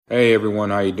Hey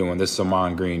everyone, how you doing? This is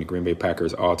Amon Green, the Green Bay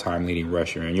Packers all-time leading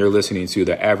rusher, and you're listening to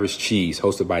The Average Cheese,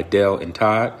 hosted by Dell and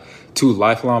Todd, two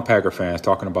lifelong Packer fans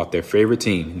talking about their favorite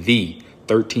team, the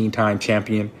 13-time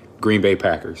champion Green Bay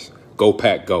Packers. Go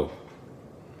Pack, go. What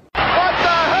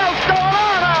the hell's going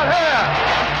on out here?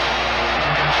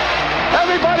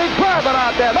 Everybody's grabbing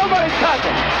out there. Nobody's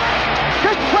touching.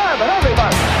 Just grabbing,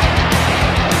 everybody.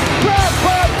 Grab.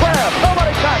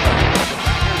 Nobody touching.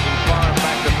 Far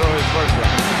back to throw his first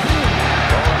one.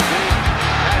 Going deep.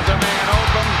 Has a man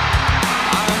open.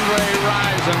 Andre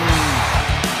Rison.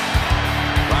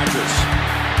 Rodgers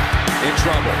in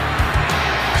trouble.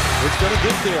 It's going to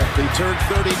get there. He turned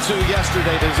 32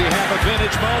 yesterday. Does he have a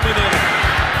vintage moment in it?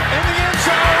 In the end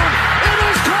zone. It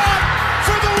is caught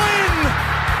for the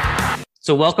win.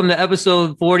 So welcome to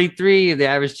episode 43 of the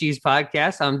Average Cheese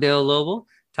Podcast. I'm Dale Lobo.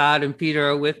 Todd and Peter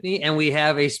are with me, and we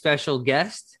have a special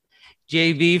guest,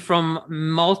 JB from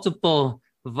multiple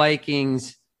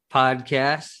Vikings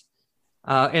podcasts,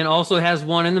 and also has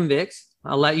one in the mix.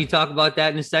 I'll let you talk about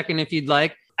that in a second if you'd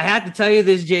like. I have to tell you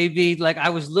this, JB, like I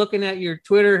was looking at your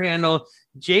Twitter handle.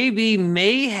 JB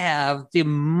may have the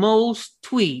most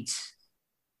tweets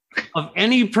of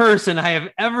any person I have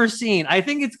ever seen. I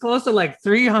think it's close to like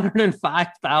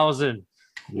 305,000.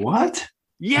 What?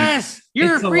 Yes,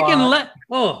 you're It's a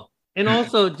freaking and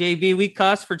also, JB, we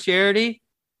cuss for charity.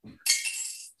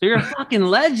 So you're a fucking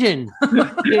legend,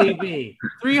 JB.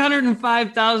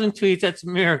 305,000 tweets. That's a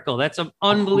miracle. That's an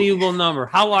unbelievable number.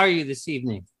 How are you this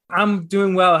evening? I'm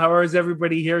doing well. How is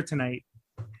everybody here tonight?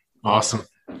 Awesome.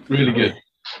 Really good.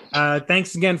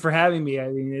 Thanks again for having me. I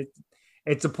mean,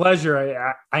 it's a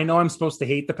pleasure. I know I'm supposed to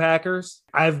hate the Packers.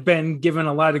 I've been given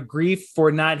a lot of grief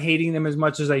for not hating them as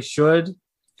much as I should,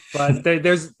 but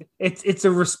it's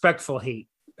a respectful hate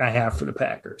I have for the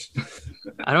Packers.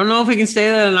 I don't know if we can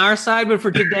say that on our side, but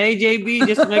for today, JB,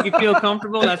 just to make you feel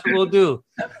comfortable, that's what we'll do.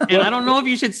 And I don't know if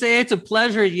you should say it's a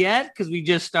pleasure yet because we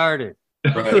just started.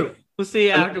 Right. We'll see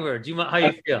you afterwards. How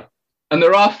you feel? And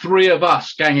there are three of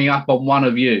us ganging up on one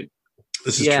of you.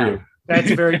 This is true.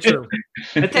 That's very true.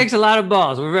 It takes a lot of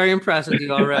balls. We're very impressed with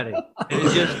you already.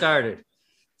 It just started.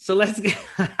 So let's get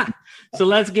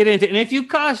into it. And if you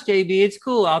cost, JB, it's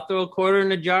cool. I'll throw a quarter in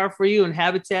the jar for you, and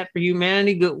Habitat for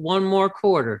Humanity get one more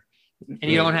quarter.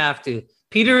 And you don't have to.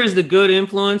 Peter is the good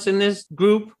influence in this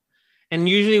group. And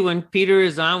usually when Peter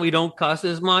is on, we don't cuss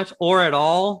as much or at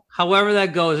all. However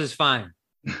that goes is fine.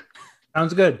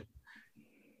 Sounds good.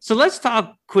 So let's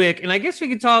talk quick. And I guess we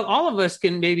could talk, all of us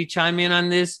can maybe chime in on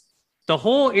this. The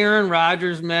whole Aaron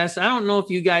Rodgers mess. I don't know if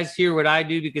you guys hear what I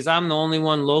do because I'm the only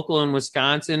one local in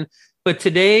Wisconsin. But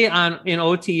today in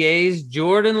OTAs,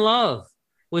 Jordan Love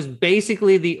was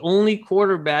basically the only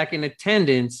quarterback in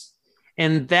attendance.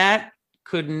 And that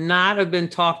could not have been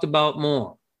talked about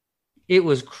more. It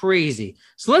was crazy.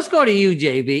 So let's go to you,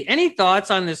 JB. Any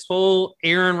thoughts on this whole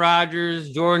Aaron Rodgers,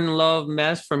 Jordan Love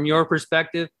mess from your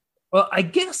perspective? Well, I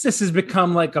guess this has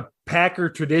become like a Packer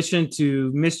tradition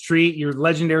to mistreat your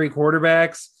legendary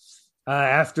quarterbacks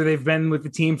after they've been with the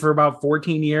team for about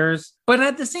 14 years. But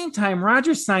at the same time,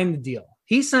 Rodgers signed the deal.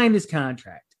 He signed his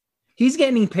contract. He's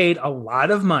getting paid a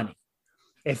lot of money.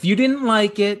 If you didn't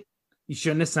like it, you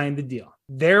shouldn't have signed the deal.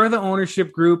 They're the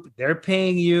ownership group. They're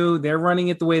paying you. They're running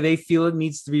it the way they feel it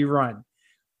needs to be run.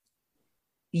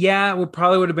 Yeah, it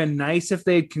probably would have been nice if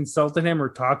they'd consulted him or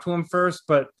talked to him first,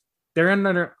 but they're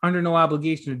under no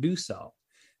obligation to do so.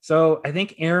 So I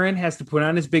think Aaron has to put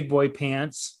on his big boy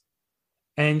pants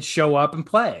and show up and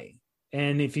play.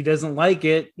 And if he doesn't like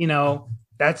it,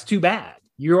 that's too bad.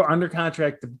 You're under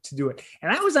contract to do it.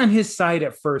 And I was on his side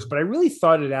at first, but I really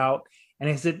thought it out. And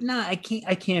I said, nah, I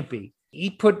can't be. He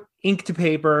put ink to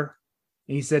paper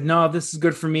and he said, no, this is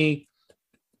good for me.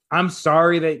 I'm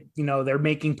sorry that, they're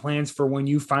making plans for when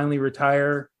you finally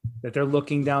retire, that they're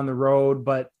looking down the road,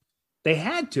 but they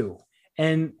had to.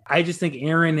 And I just think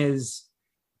Aaron has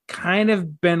kind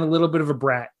of been a little bit of a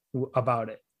brat about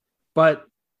it. But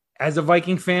as a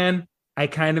Viking fan, I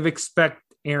kind of expect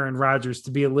Aaron Rodgers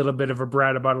to be a little bit of a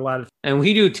brat about a lot of things. And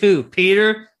we do too.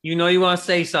 Peter, you want to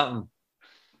say something.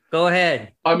 Go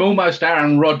ahead. I'm almost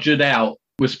Aaron Rodgered out.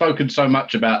 We've spoken so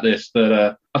much about this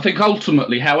that I think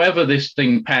ultimately, however this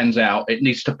thing pans out, it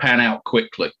needs to pan out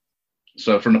quickly.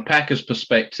 So from the Packers'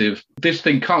 perspective, this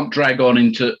thing can't drag on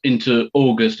into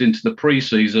August, into the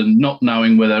preseason, not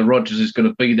knowing whether Rodgers is going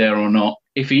to be there or not.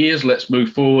 If he is, let's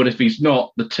move forward. If he's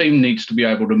not, the team needs to be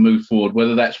able to move forward,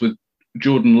 whether that's with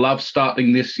Jordan Love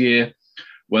starting this year,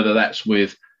 whether that's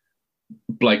with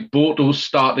Blake Bortles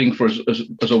starting for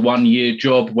as a one-year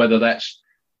job, whether that's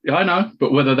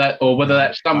whether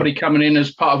that's somebody coming in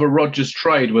as part of a Rodgers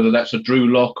trade, whether that's a Drew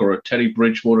Lock or a Teddy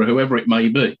Bridgewater, whoever it may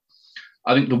be.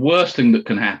 I think the worst thing that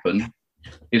can happen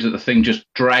is that the thing just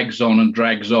drags on,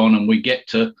 and we get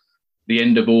to the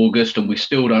end of August and we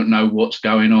still don't know what's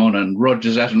going on, and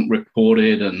Rodgers hasn't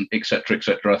reported, and et cetera, et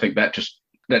cetera. I think that just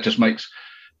makes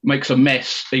a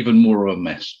mess, even more of a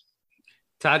mess.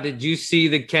 Todd, did you see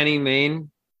the Kenny Mayne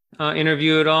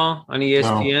interview at all on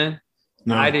ESPN?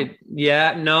 No. I did.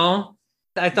 Yeah, no.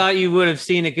 I thought you would have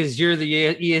seen it because you're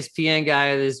the ESPN guy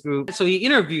of this group. So he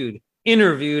interviewed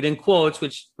in quotes,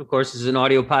 which of course is an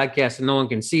audio podcast and no one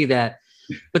can see that.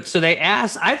 But so they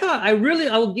asked, I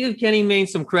will give Kenny Mayne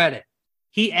some credit.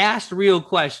 He asked real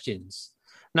questions.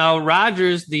 Now,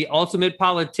 Rodgers, the ultimate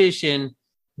politician,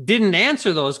 didn't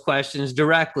answer those questions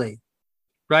directly,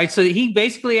 right? So he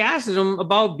basically asked him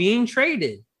about being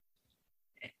traded.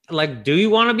 Like, do you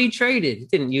want to be traded? He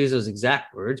didn't use those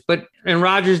exact words, and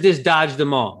Rodgers just dodged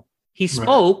them all. He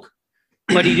spoke,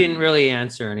 but he didn't really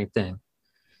answer anything.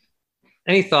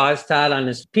 Any thoughts, Todd, on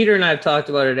this? Peter and I have talked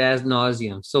about it ad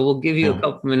nauseum, so we'll give you a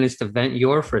couple minutes to vent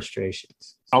your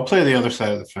frustrations. I'll play the other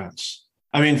side of the fence.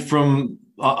 I mean,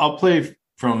 I'll play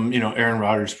from, Aaron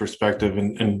Rodgers' perspective,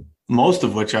 and most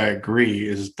of which I agree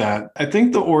is that I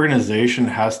think the organization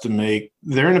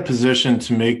they're in a position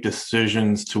to make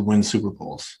decisions to win Super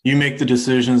Bowls. You make the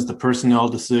decisions, the personnel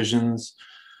decisions,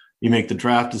 you make the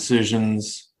draft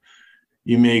decisions,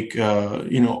 you make,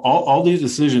 all these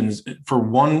decisions for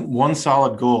one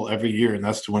solid goal every year, and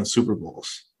that's to win Super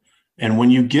Bowls. And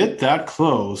when you get that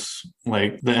close,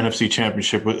 like the NFC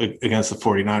Championship against the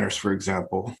 49ers, for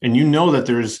example, and you know that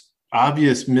there's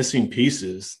obvious missing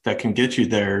pieces that can get you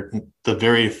there the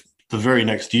very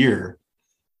next year,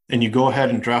 and you go ahead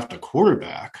and draft a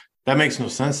quarterback, that makes no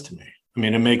sense to me. I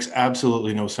mean, it makes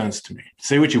absolutely no sense to me.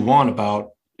 Say what you want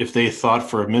about if they thought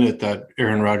for a minute that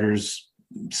Aaron Rodgers'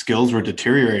 skills were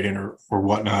deteriorating or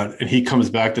whatnot, and he comes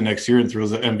back the next year and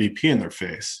throws an MVP in their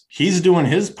face. He's doing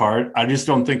his part. I just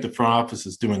don't think the front office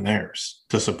is doing theirs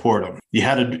to support him. You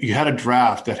had a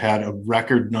draft that had a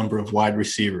record number of wide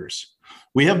receivers.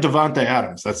 We have Devontae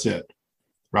Adams. That's it.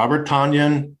 Robert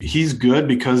Tonyan, he's good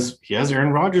because he has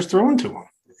Aaron Rodgers throwing to him.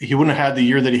 He wouldn't have had the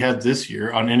year that he had this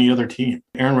year on any other team.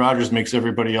 Aaron Rodgers makes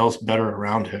everybody else better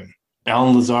around him.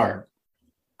 Allen Lazard,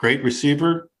 great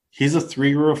receiver. He's a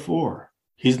 3 or a 4.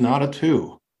 He's not a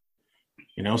 2.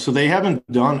 So they haven't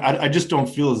done, I just don't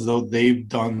feel as though they've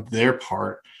done their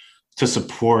part to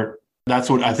support. That's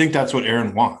what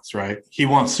Aaron wants, right? He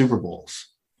wants Super Bowls.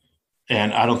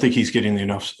 And I don't think he's getting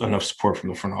enough support from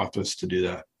the front office to do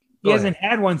that. He hasn't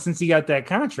had one since he got that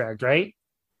contract, right?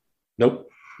 Nope.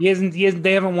 They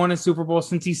haven't won a Super Bowl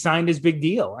since he signed his big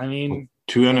deal. I mean,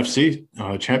 2 NFC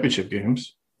championship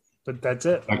games. But that's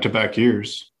it. Back-to-back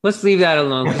years. Let's leave that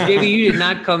alone. Because maybe you did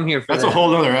not come here for That's that. a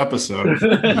whole other episode.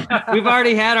 We've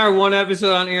already had our one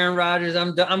episode on Aaron Rodgers.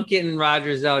 I'm getting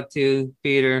Rodgers out too,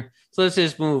 Peter. So let's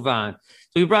just move on.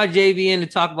 So we brought JB in to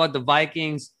talk about the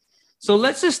Vikings. So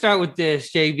let's just start with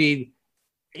this, JB.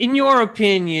 In your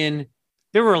opinion,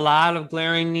 there were a lot of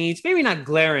glaring needs. Maybe not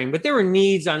glaring, but there were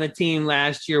needs on the team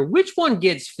last year. Which one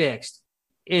gets fixed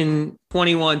in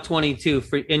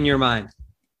 21-22 in your mind?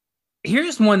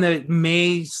 Here's one that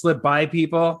may slip by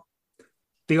people.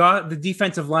 The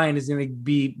defensive line is going to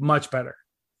be much better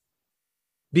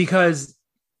because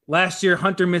last year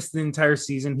Hunter missed the entire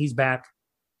season. He's back.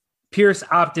 Pierce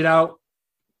opted out.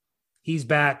 He's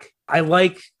back. I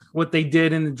like what they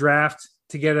did in the draft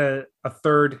to get a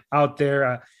third out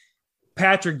there.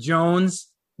 Patrick Jones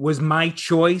was my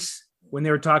choice when they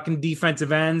were talking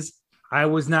defensive ends. I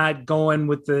was not going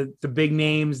with the big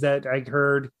names that I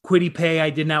heard. Kwity Paye, I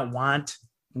did not want.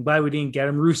 I'm glad we didn't get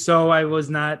him. Rousseau, I was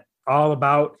not all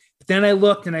about. But then I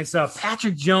looked and I saw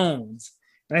Patrick Jones.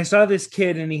 And I saw this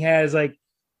kid, and he has like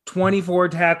 24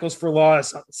 tackles for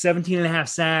loss, 17 and a half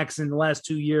sacks in the last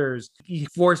 2 years. He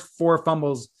forced 4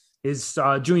 fumbles his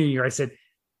junior year. I said,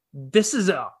 this is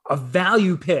a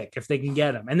value pick if they can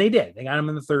get him. And they did. They got him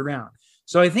in the 3rd round.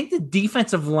 So I think the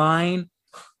defensive line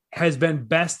has been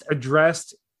best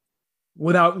addressed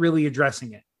without really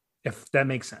addressing it, if that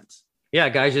makes sense. Yeah,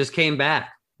 guys just came back.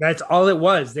 That's all it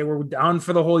was. They were down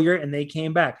for the whole year, and they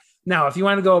came back. Now, if you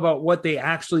want to go about what they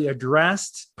actually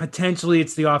addressed, potentially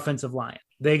it's the offensive line.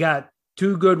 They got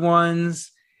 2 good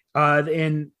ones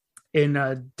in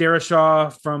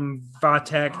Darashaw from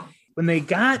Vatek. When they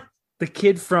got the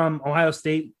kid from Ohio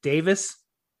State, Davis,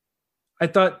 I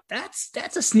thought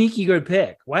that's a sneaky good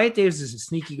pick. Wyatt Davis is a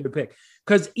sneaky good pick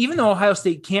because even though Ohio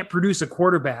State can't produce a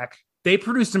quarterback, they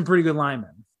produced some pretty good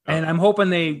linemen. And I'm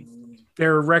hoping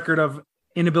their record of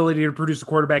inability to produce a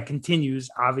quarterback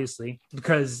continues, obviously,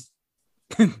 because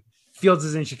Fields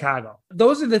is in Chicago.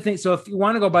 Those are the things. So if you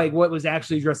want to go by what was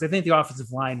actually addressed, I think the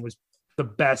offensive line was the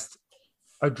best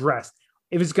addressed.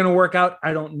 If it's going to work out,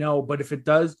 I don't know. But if it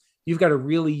does, you've got a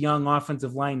really young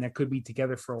offensive line that could be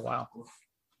together for a while.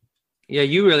 Yeah,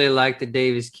 you really like the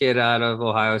Davis kid out of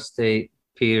Ohio State,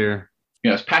 Peter.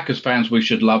 Yeah, as Packers fans, we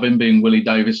should love him, being Willie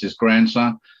Davis's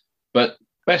grandson. But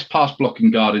best pass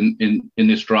blocking guard in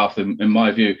this draft, in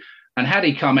my view. And had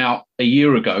he come out a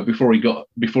year ago before he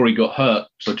got hurt,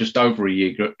 so just over a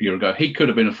year ago, he could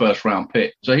have been a first round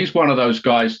pick. So he's one of those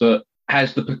guys that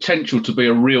has the potential to be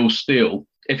a real steal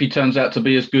if he turns out to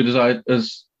be as good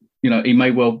as he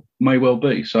may well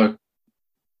be. So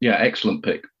yeah, excellent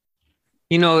pick.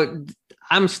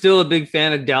 I'm still a big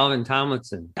fan of Dalvin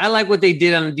Tomlinson. I like what they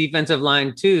did on the defensive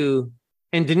line too.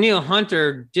 And Danielle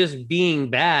Hunter just being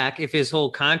back, if his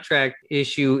whole contract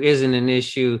issue isn't an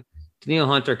issue, Danielle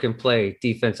Hunter can play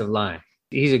defensive line.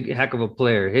 He's a heck of a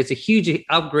player. It's a huge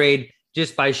upgrade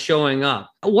just by showing up.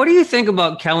 What do you think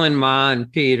about Kellen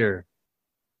Mond, Peter?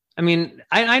 I mean,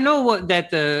 I know that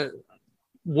the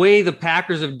way the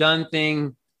Packers have done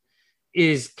things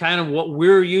is kind of what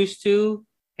we're used to.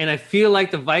 And I feel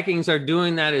like the Vikings are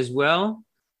doing that as well,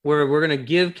 where we're going to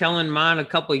give Kellen Mond a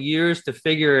couple of years to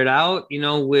figure it out,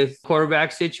 with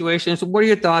quarterback situations. So what are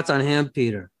your thoughts on him,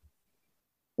 Peter?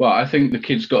 Well, I think the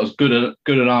kid's got as good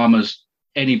an arm as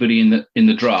anybody in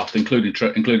the draft, including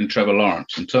Trevor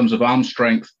Lawrence. In terms of arm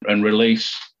strength and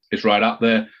release, is right up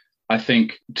there. I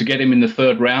think to get him in the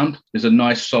third round is a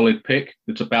nice, solid pick.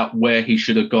 It's about where he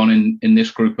should have gone in this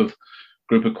group of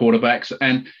quarterbacks.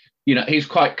 And he's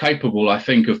quite capable, I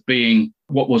think, of being,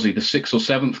 what was he, the 6th or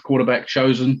 7th quarterback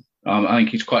chosen? I think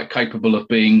he's quite capable of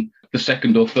being the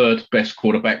 2nd or 3rd best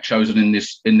quarterback chosen in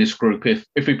this group if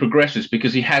he progresses,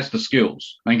 because he has the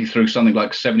skills. I think he threw something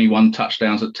like 71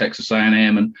 touchdowns at Texas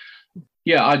A&M, and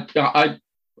yeah,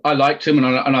 I liked him,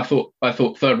 and I thought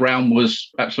 3rd round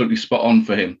was absolutely spot on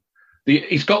for him.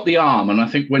 He's got the arm, and I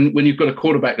think when you've got a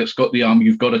quarterback that's got the arm,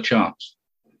 you've got a chance.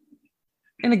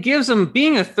 And it gives them,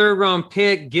 being a 3rd round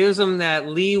pick, gives them that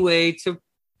leeway to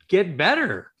get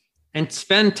better and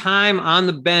spend time on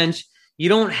the bench. You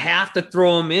don't have to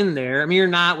throw him in there. I mean, you're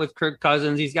not with Kirk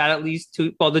Cousins. He's got at least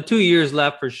 2 years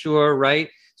left for sure, right?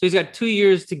 So he's got 2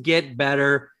 years to get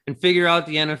better and figure out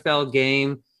the NFL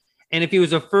game. And if he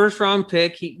was a 1st round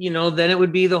pick, then it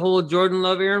would be the whole Jordan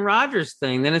Love, Aaron Rodgers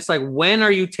thing. Then it's like, when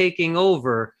are you taking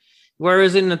over?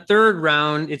 Whereas in the 3rd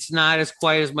round, it's not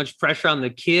quite as much pressure on the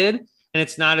kid. And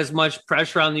it's not as much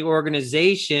pressure on the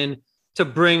organization to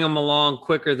bring him along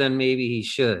quicker than maybe he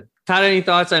should. Todd, any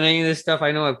thoughts on any of this stuff?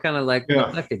 I know I've kind of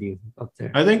reflected you up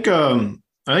there. I think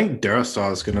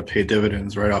Darrisaw is going to pay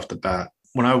dividends right off the bat.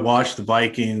 When I watch the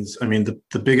Vikings, I mean,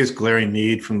 the biggest glaring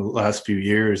need from the last few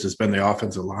years has been the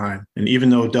offensive line. And even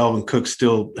though Dalvin Cook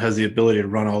still has the ability to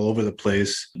run all over the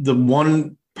place, the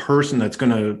one person that's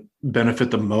going to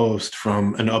benefit the most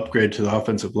from an upgrade to the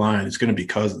offensive line is going to be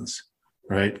Cousins.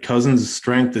 Right? Cousins'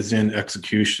 strength is in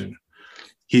execution.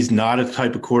 He's not a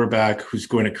type of quarterback who's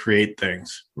going to create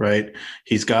things, right?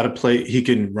 He's got to play. He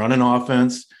can run an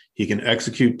offense. He can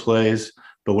execute plays.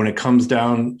 But when it comes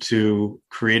down to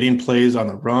creating plays on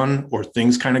the run or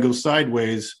things kind of go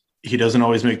sideways, he doesn't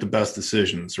always make the best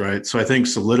decisions, right? So I think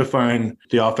solidifying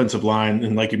the offensive line,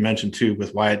 and like you mentioned too,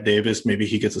 with Wyatt Davis, maybe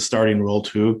he gets a starting role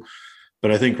too.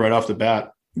 But I think right off the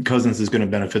bat, Cousins is going to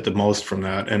benefit the most from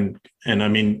that. And I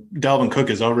mean, Dalvin Cook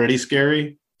is already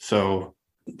scary. So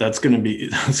that's going to be,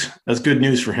 that's good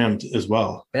news for him as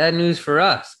well. Bad news for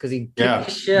us, because he kicked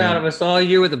the shit out of us all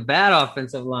year with a bad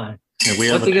offensive line. And we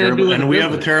have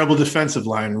a terrible defensive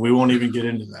line. We won't even get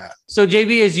into that. So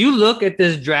JB, as you look at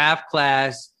this draft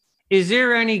class, is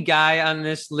there any guy on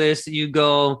this list that you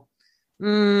go,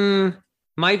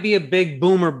 might be a big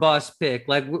boomer bust pick?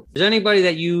 Like, is anybody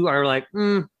that you are like,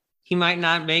 he might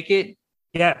not make it?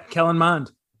 Yeah, Kellen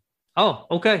Mond. Oh,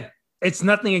 okay. It's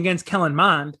nothing against Kellen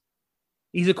Mond.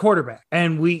 He's a quarterback.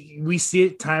 And we see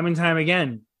it time and time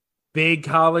again. Big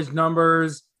college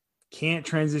numbers, can't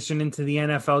transition into the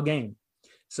NFL game.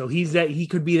 So he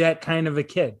could be that kind of a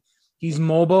kid. He's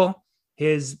mobile.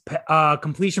 His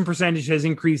completion percentage has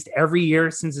increased every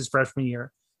year since his freshman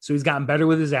year. So he's gotten better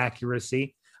with his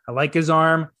accuracy. I like his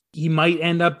arm. He might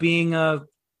end up being I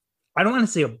don't want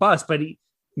to say a bust, but he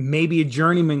maybe a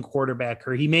journeyman quarterback,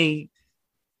 or he may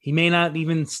not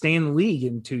even stay in the league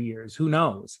in 2 years. Who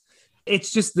knows?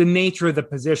 It's just the nature of the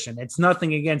position. It's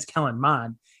nothing against Kellen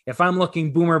Mond. If I'm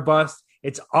looking boomer bust,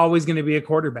 it's always going to be a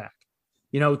quarterback.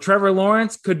 Trevor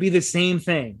Lawrence could be the same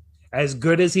thing. As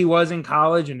good as he was in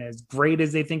college and as great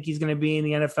as they think he's going to be in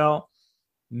the NFL,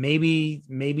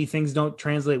 maybe things don't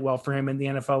translate well for him in the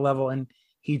NFL level, and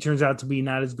he turns out to be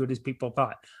not as good as people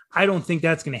thought. I don't think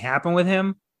that's going to happen with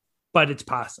him, but it's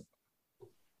possible.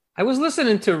 I was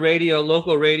listening to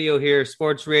local radio here,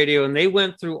 sports radio, and they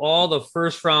went through all the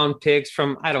first round picks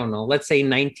from, I don't know, let's say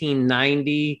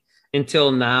 1990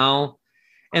 until now.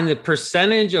 And the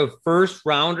percentage of first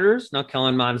rounders, now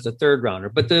Kellen Mond is a third rounder,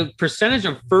 but the percentage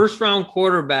of first round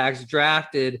quarterbacks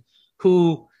drafted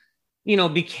who,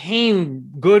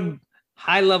 became good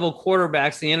high level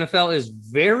quarterbacks in the NFL is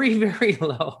very, very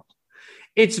low.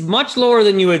 It's much lower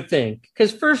than you would think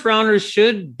because first rounders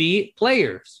should be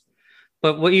players.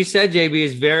 But what you said, JB,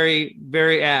 is very,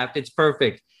 very apt. It's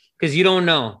perfect because you don't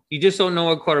know. You just don't know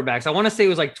what quarterbacks. I want to say it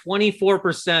was like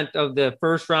 24% of the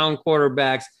first round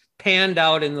quarterbacks panned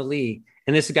out in the league.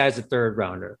 And this guy's a third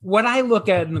rounder. What I look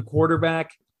at in the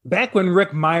quarterback, back when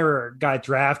Rick Mirer got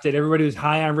drafted, everybody was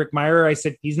high on Rick Mirer. I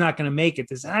said, he's not going to make it.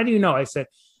 They said, how do you know? I said,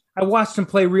 I watched him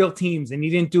play real teams and he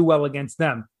didn't do well against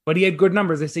them, but he had good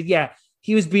numbers. I said, yeah,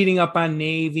 he was beating up on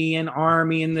Navy and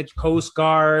Army and the Coast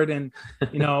Guard and,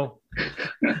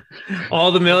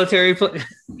 all the military.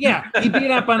 Yeah, he beat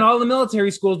up on all the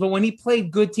military schools. But when he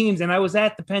played good teams, and I was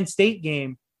at the Penn State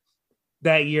game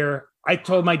that year, I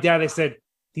told my dad, I said,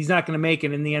 he's not going to make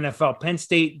it in the NFL. Penn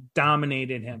State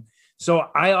dominated him. So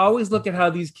I always look at how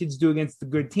these kids do against the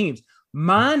good teams.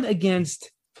 Mond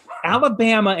against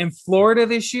Alabama and Florida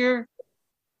this year,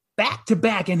 back to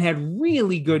back, and had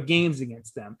really good games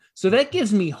against them. So that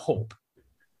gives me hope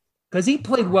because he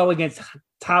played well against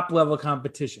top level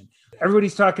competition.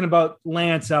 Everybody's talking about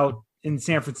Lance out in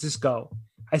San Francisco.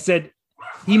 I said,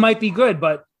 he might be good,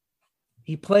 but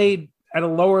he played at a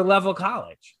lower level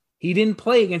college. He didn't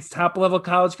play against top level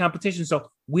college competition. So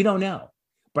we don't know.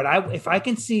 But if I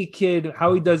can see a kid,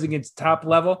 how he does against top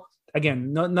level,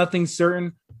 again, nothing's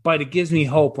certain, but it gives me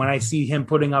hope when I see him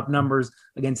putting up numbers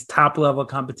against top level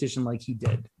competition like he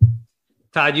did.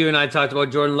 Todd, you and I talked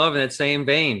about Jordan Love in that same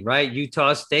vein, right?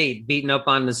 Utah State beating up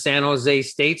on the San Jose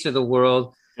States of the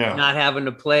world, not having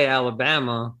to play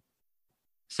Alabama.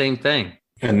 Same thing.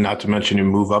 And not to mention you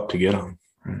move up to get him.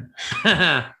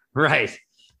 Right.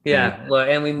 Yeah. Well,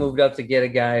 and we moved up to get a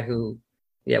guy who,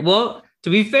 well, to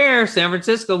be fair, San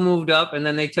Francisco moved up and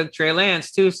then they took Trey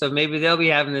Lance too. So maybe they'll be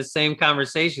having the same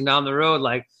conversation down the road.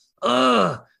 Like,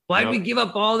 why'd we give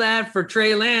up all that for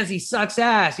Trey Lance? He sucks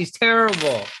ass. He's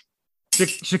terrible.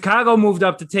 Chicago moved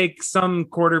up to take some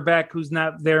quarterback who's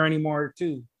not there anymore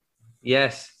too.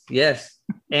 Yes.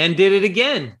 And did it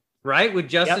again, right? With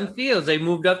Justin Fields. They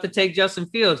moved up to take Justin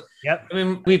Fields. Yep. I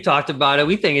mean, we've talked about it.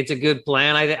 We think it's a good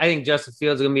plan. I think Justin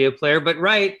Fields is going to be a player, but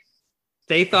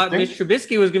they thought Mitch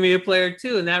Trubisky was going to be a player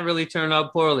too, and that really turned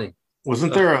out poorly.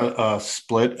 Wasn't there a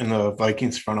split in the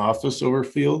Vikings front office over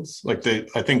Fields? Like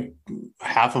I think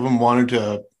half of them wanted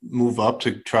to move up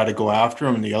to try to go after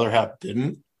him, and the other half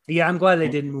didn't. Yeah, I'm glad they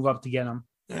didn't move up to get him.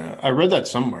 Yeah, I read that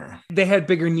somewhere. They had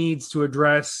bigger needs to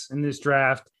address in this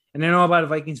draft. And I know a lot of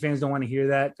Vikings fans don't want to hear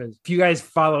that because if you guys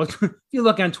follow, if you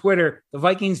look on Twitter, the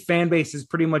Vikings fan base is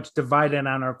pretty much divided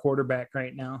on our quarterback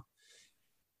right now.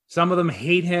 Some of them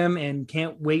hate him and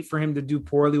can't wait for him to do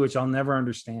poorly, which I'll never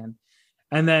understand.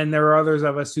 And then there are others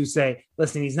of us who say,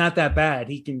 listen, he's not that bad.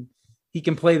 He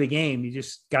can play the game.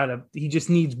 He just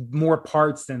needs more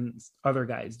parts than other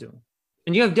guys do.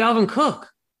 And you have Dalvin Cook.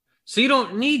 So you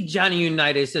don't need Johnny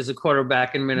Unitas as a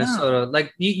quarterback in Minnesota. No.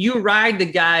 Like you ride the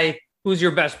guy who's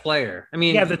your best player. I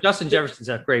mean, Justin Jefferson's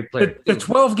a great player. The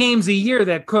 12 games a year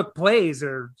that Cook plays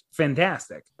are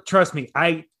fantastic. Trust me.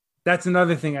 That's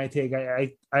another thing I take.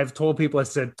 I've told people, I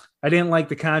said, I didn't like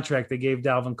the contract they gave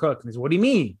Dalvin Cook. And they said, what do you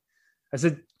mean? I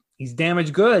said, he's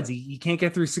damaged goods. He can't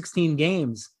get through 16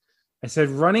 games. I said,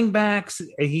 running backs,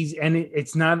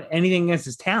 it's not anything against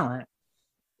his talent.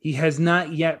 He has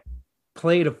not yet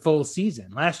played a full season.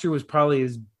 Last year was probably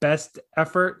his best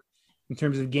effort in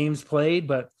terms of games played,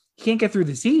 but he can't get through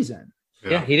the season.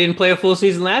 Yeah, he didn't play a full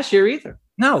season last year either.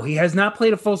 No, he has not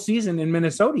played a full season in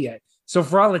Minnesota yet. So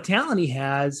for all the talent he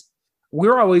has,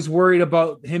 we're always worried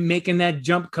about him making that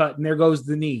jump cut, and there goes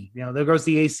the knee. There goes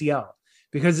the ACL.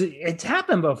 Because it's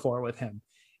happened before with him.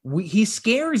 He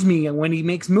scares me when he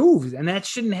makes moves, and that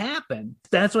shouldn't happen.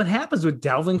 That's what happens with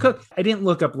Dalvin Cook. I didn't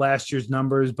look up last year's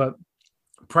numbers, but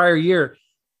prior year,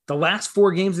 the last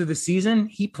 4 games of the season,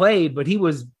 he played, but he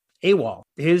was AWOL.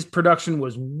 His production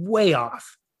was way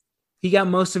off. He got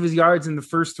most of his yards in the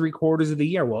first 3 quarters of the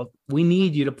year. Well, we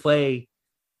need you to play,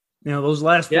 those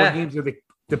last 4 games are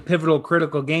the pivotal,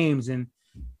 critical games, and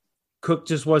Cook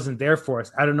just wasn't there for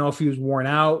us. I don't know if he was worn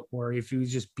out or if he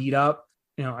was just beat up.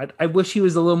 I wish he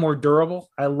was a little more durable.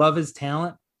 I love his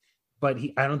talent, but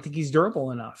I don't think he's durable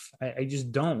enough. I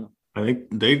just don't. I think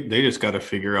they just got to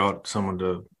figure out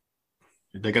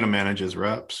they got to manage his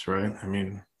reps, right? I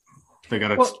mean, they got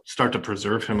to start to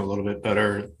preserve him a little bit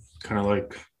better, kind of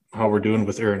like how we're doing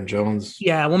with Aaron Jones.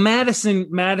 Yeah, well, Madison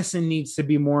needs to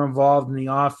be more involved in the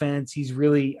offense. He's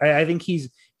really, I think he's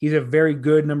a very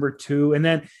good number 2. And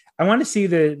then I want to see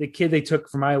the kid they took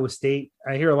from Iowa State.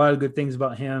 I hear a lot of good things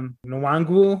about him.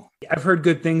 Nwangwu, I've heard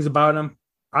good things about him.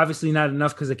 Obviously not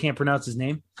enough because I can't pronounce his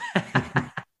name.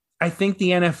 I think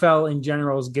the NFL in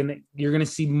general you're gonna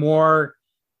see more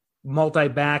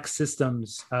multi-back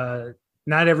systems.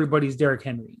 Not everybody's Derrick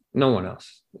Henry. No one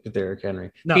else is Derrick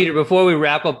Henry. No. Peter, before we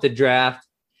wrap up the draft,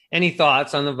 any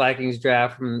thoughts on the Vikings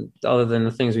draft other than the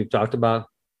things we've talked about?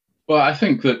 Well, I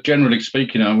think that generally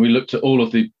speaking, we looked at all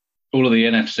of the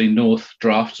NFC North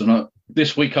drafts, and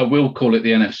this week I will call it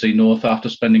the NFC North after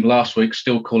spending last week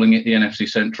still calling it the NFC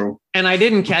Central. And I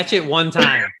didn't catch it one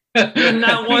time.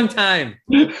 Not one time.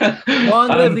 Long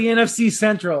live the NFC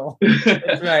Central.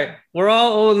 That's right. We're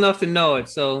all old enough to know it,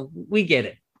 so we get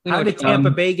it. How did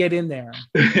Tampa Bay get in there?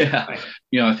 Yeah.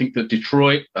 I think that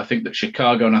Detroit, I think that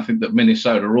Chicago, and I think that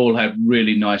Minnesota all have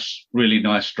really nice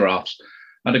drafts.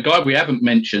 And a guy we haven't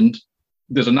mentioned,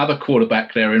 there's another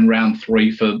quarterback there in round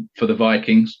 3 for the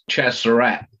Vikings, Chaz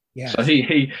Surratt. Yes. So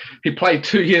he played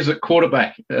 2 years at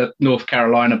quarterback at North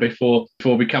Carolina before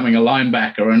becoming a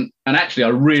linebacker. And actually, I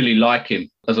really like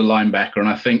him as a linebacker. And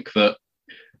I think that,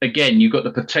 again, you've got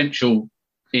the potential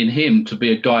in him to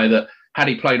be a guy that, had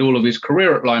he played all of his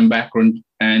career at linebacker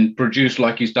and produced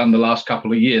like he's done the last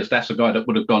couple of years, that's a guy that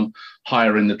would have gone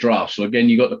higher in the draft. So again,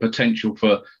 you got the potential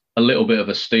for a little bit of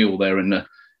a steal there in the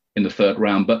 3rd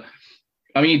round. But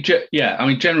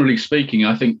generally speaking,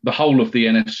 I think the whole of the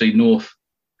NFC North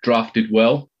drafted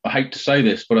well. I hate to say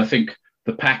this, but I think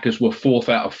the Packers were 4th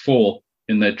out of 4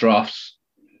 in their drafts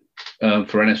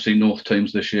for NFC North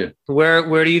teams this year.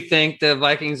 Where do you think the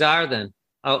Vikings are then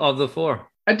of the 4?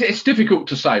 It's difficult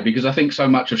to say because I think so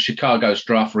much of Chicago's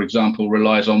draft, for example,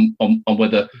 relies on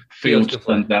whether Fields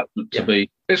turns out to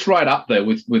be. It's right up there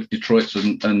with Detroit's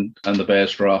and the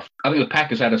Bears draft. I think the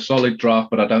Packers had a solid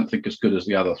draft, but I don't think as good as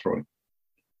the other 3.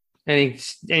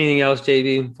 Anything else,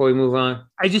 JB, before we move on?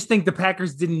 I just think the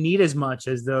Packers didn't need as much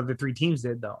as the other 3 teams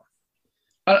did, though.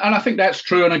 And I think that's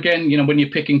true. And again, when you're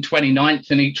picking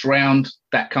 29th in each round,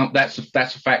 that's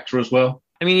a factor as well.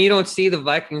 I mean, you don't see the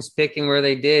Vikings picking where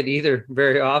they did either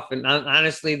very often.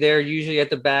 Honestly, they're usually at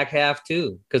the back half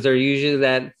too, because they're usually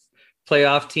that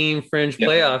playoff team, fringe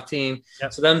playoff team.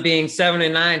 Yep. So them being 7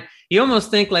 and 9, you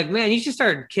almost think like, man, you should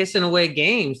start kissing away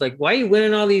games. Like, why are you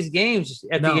winning all these games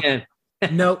at the end?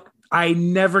 Nope. I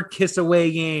never kiss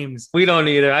away games. We don't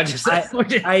either.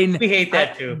 We hate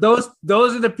that too.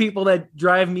 Those are the people that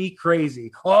drive me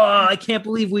crazy. Oh, I can't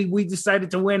believe we decided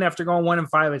to win after going 1 and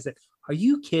 5. I said, are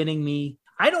you kidding me?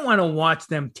 I don't want to watch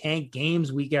them tank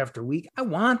games week after week. I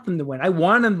want them to win. I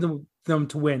wanted them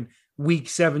to win week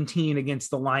 17 against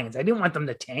the Lions. I didn't want them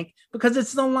to tank because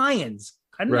it's the Lions.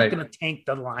 I'm not going to tank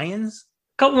the Lions.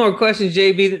 Couple more questions,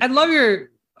 JB. I'd love your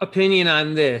opinion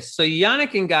on this. So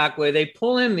Yannick Ngakoue, they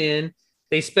pull him in.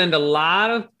 They spend a lot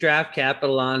of draft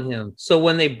capital on him. So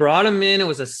when they brought him in, it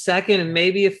was a 2nd and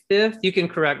maybe a 5th. You can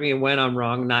correct me when I'm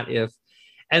wrong, not if.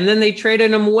 And then they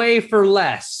traded him away for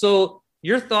less. So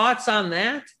your thoughts on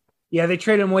that? Yeah, they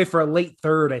traded him away for a late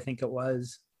 3rd, I think it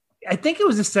was. I think it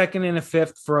was a 2nd and a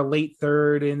 5th for a late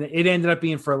 3rd, and it ended up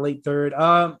being for a late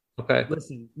 3rd. Okay.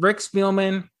 Listen, Rick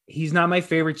Spielman, he's not my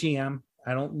favorite GM.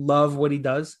 I don't love what he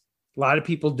does. A lot of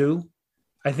people do.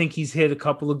 I think he's hit a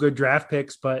couple of good draft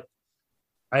picks, but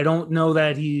I don't know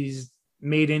that he's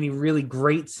made any really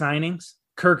great signings.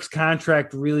 Kirk's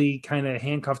contract really kind of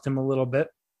handcuffed him a little bit.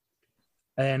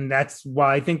 And that's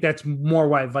why I think that's more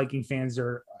why Viking fans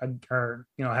are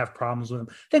have problems with him.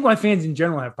 I think why fans in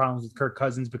general have problems with Kirk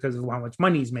Cousins because of how much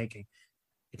money he's making.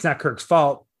 It's not Kirk's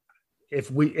fault.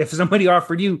 If somebody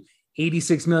offered you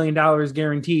 $86 million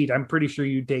guaranteed, I'm pretty sure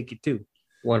you'd take it too.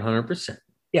 100%.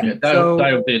 Yeah.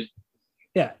 Dale did.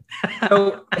 Yeah.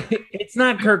 So it's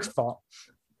not Kirk's fault,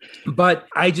 but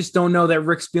I just don't know that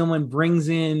Rick Spielman brings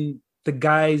in the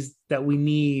guys that we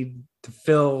need to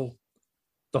fill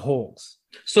the holes.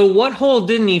 So what hole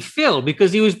didn't he fill?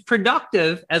 Because he was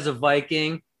productive as a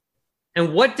Viking.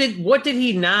 And what did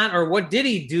he not, or what did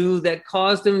he do that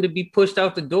caused him to be pushed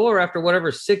out the door after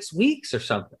whatever 6 weeks or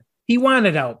something? He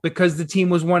wanted out because the team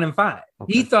was 1 and 5.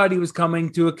 Okay. He thought he was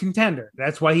coming to a contender.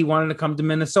 That's why he wanted to come to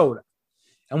Minnesota.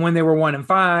 And when they were 1 and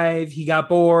 5, he got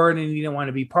bored and he didn't want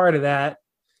to be part of that.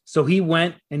 So he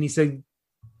went and he said,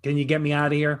 can you get me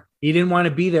out of here? He didn't want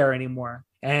to be there anymore.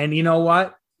 And you know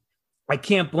what? I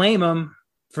can't blame him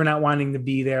for not wanting to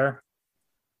be there.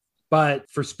 But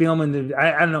for Spielman,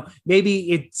 I don't know.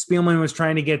 Maybe Spielman was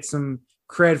trying to get some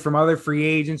cred from other free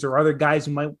agents or other guys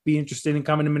who might be interested in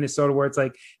coming to Minnesota, where it's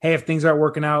like, hey, if things aren't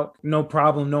working out, no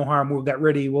problem, no harm. We'll get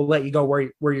rid of you. We'll let you go where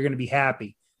you're going to be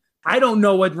happy. I don't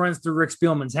know what runs through Rick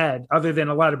Spielman's head other than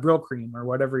a lot of Brill cream or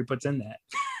whatever he puts in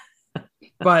that.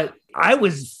 But I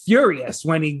was furious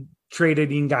when he traded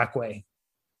Ngakoue.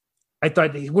 I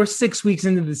thought we're 6 weeks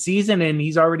into the season and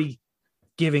he's already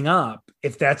giving up.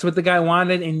 If that's what the guy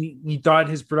wanted and you thought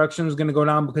his production was going to go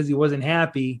down because he wasn't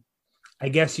happy, I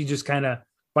guess you just kind of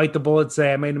bite the bullet,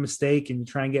 say I made a mistake, and you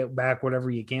try and get back whatever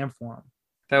you can for him.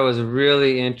 That was a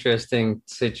really interesting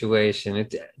situation.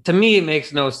 To me, it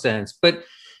makes no sense. But,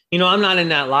 I'm not in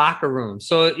that locker room.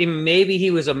 So maybe he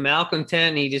was a malcontent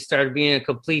and he just started being a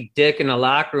complete dick in the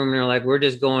locker room. And they're like, we're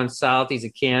just going south. He's a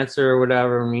cancer or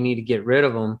whatever, and we need to get rid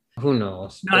of him. Who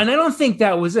knows? No, and I don't think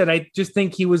that was it. I just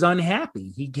think he was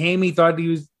unhappy. He came, he thought he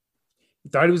was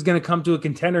going to come to a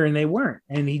contender, and they weren't.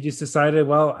 And he just decided,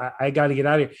 well, I got to get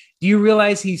out of here. Do you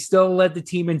realize he still led the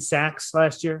team in sacks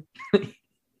last year?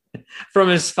 From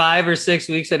his 5 or 6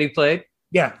 weeks that he played?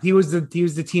 Yeah, he was the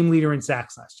team leader in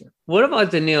sacks last year. What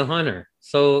about Danielle Hunter?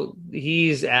 So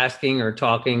he's asking or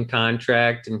talking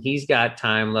contract, and he's got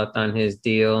time left on his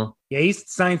deal. Yeah,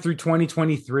 he's signed through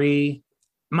 2023.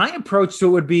 My approach to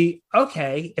it would be,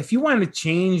 okay, if you want to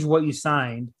change what you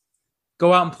signed,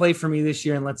 go out and play for me this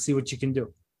year and let's see what you can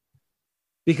do.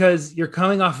 Because you're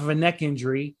coming off of a neck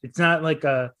injury. It's not like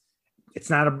a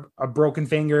broken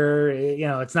finger.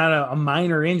 It's not a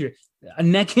minor injury. A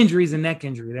neck injury is a neck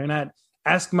injury. They're not.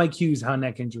 Ask Mike Hughes how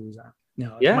neck injuries are.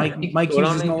 No, yeah, Mike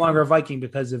Hughes is no longer a Viking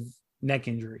because of neck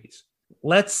injuries.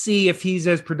 Let's see if he's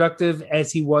as productive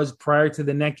as he was prior to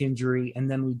the neck injury, and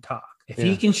then we talk. If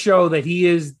he can show that he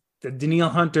is the Danielle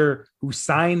Hunter who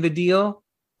signed the deal,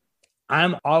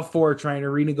 I'm all for trying to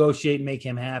renegotiate and make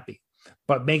him happy.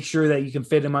 But make sure that you can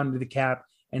fit him under the cap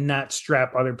and not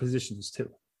strap other positions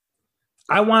too.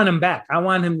 I want him back. I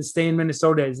want him to stay in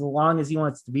Minnesota as long as he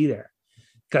wants to be there,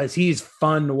 because he's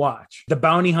fun to watch. The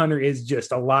bounty hunter is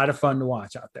just a lot of fun to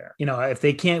watch out there. If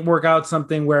they can't work out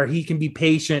something where he can be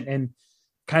patient and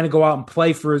kind of go out and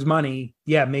play for his money,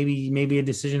 yeah, maybe a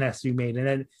decision has to be made. And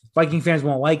then Viking fans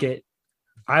won't like it.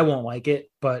 I won't like it,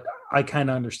 but I kind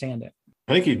of understand it.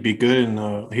 I think he'd be good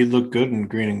he'd look good in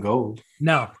green and gold.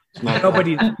 No,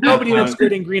 nobody looks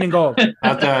good in green and gold.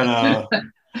 Not that,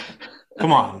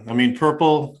 come on. I mean,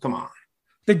 purple, come on.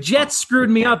 The Jets screwed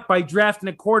me up by drafting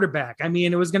a quarterback. I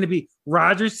mean, it was going to be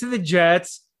Rodgers to the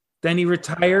Jets. Then he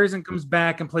retires and comes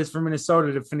back and plays for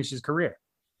Minnesota to finish his career.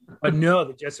 But no,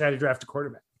 the Jets had to draft a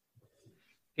quarterback.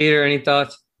 Peter, any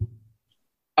thoughts?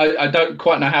 I don't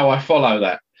quite know how I follow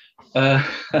that.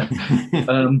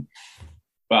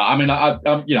 But I mean,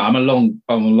 I'm a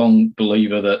long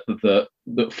believer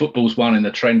that football's won in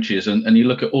the trenches, and you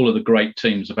look at all of the great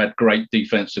teams have had great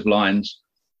defensive lines.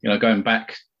 Going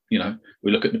back, we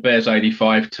look at the Bears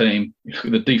 '85 team, you look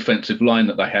at the defensive line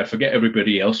that they had. Forget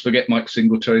everybody else. Forget Mike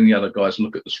Singletary and the other guys.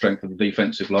 Look at the strength of the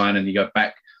defensive line, and you go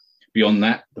back beyond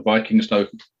that. The Vikings know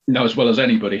as well as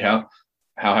anybody how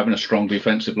having a strong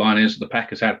defensive line is. The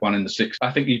Packers had one in the 60s.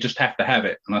 I think you just have to have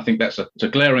it, and I think that's a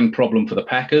glaring problem for the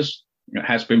Packers. It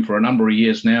has been for a number of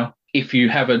years now. If you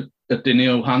have a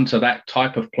Danielle Hunter, that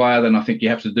type of player, then I think you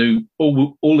have to do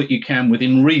all that you can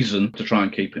within reason to try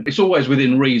and keep him. It's always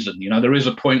within reason. There is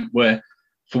a point where,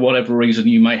 for whatever reason,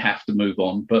 you may have to move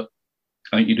on, but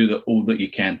I think you do all that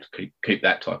you can to keep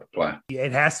that type of player.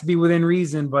 It has to be within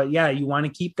reason, but yeah, you want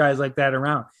to keep guys like that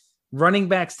around. Running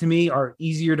backs, to me, are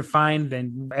easier to find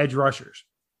than edge rushers.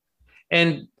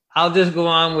 And I'll just go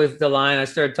on with the line I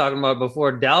started talking about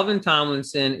before. Dalvin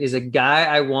Tomlinson is a guy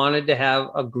I wanted to have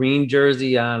a green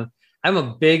jersey on. I'm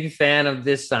a big fan of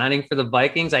this signing for the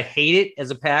Vikings. I hate it as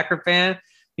a Packer fan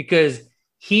because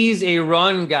he's a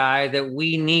run guy that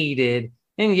we needed.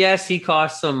 And yes, he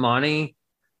cost some money,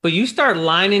 but you start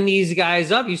lining these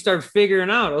guys up. You start figuring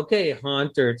out, okay,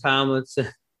 Hunter, Tomlinson,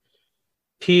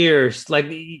 Pierce, like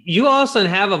you also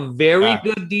have a very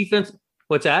good defense.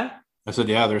 What's that? I said,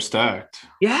 yeah, they're stacked.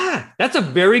 Yeah, that's a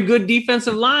very good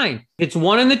defensive line. It's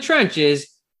one in the trenches.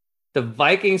 The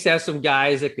Vikings have some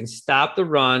guys that can stop the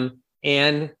run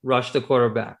and rush the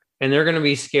quarterback, and they're going to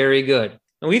be scary good.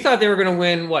 And we thought they were going to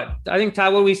win, what? I think,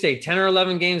 Todd, what did we say, 10 or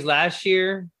 11 games last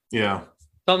year? Yeah.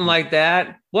 Something like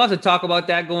that. We'll have to talk about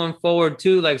that going forward,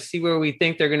 too, like see where we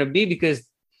think they're going to be, because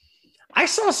I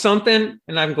saw something,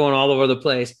 and I'm going all over the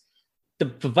place.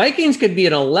 The Vikings could be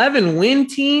an 11-win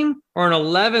team or an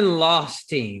 11-loss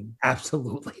team.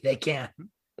 Absolutely, they can.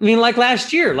 I mean, like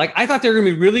last year, like I thought they were going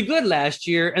to be really good last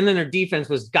year, and then their defense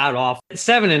was god awful.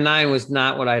 7-9 was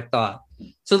not what I thought.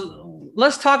 So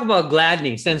let's talk about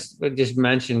Gladney since we just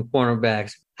mentioned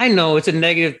cornerbacks. I know it's a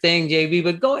negative thing, JB,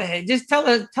 but go ahead. Just tell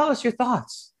us your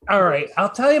thoughts. All right.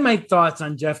 I'll tell you my thoughts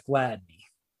on Jeff Gladney.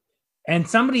 And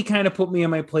somebody kind of put me in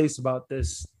my place about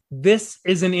this. This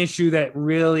is an issue that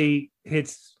really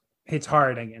hits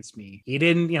hard against me. He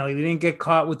didn't get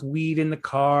caught with weed in the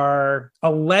car.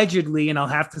 Allegedly, and I'll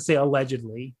have to say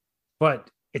allegedly, but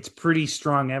it's pretty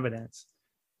strong evidence.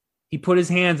 He put his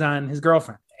hands on his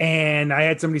girlfriend. And I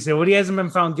had somebody say, well, he hasn't been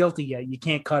found guilty yet. You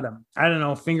can't cut him. I don't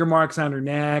know, finger marks on her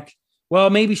neck. Well,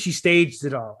 maybe she staged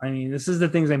it all. I mean, this is the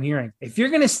things I'm hearing. If you're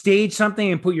going to stage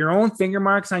something and put your own finger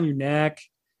marks on your neck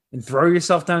and throw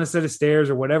yourself down a set of stairs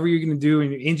or whatever you're going to do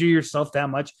and you injure yourself that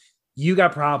much, you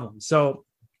got problems. So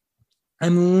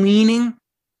I'm leaning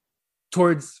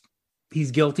towards he's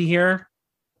guilty here.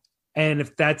 And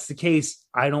if that's the case,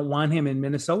 I don't want him in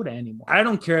Minnesota anymore. I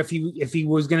don't care if he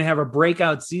was going to have a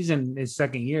breakout season his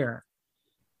second year.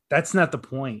 That's not the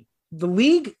point. The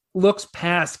league looks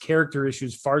past character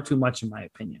issues far too much, in my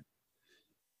opinion.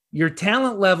 Your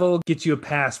talent level gets you a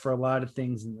pass for a lot of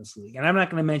things in this league. And I'm not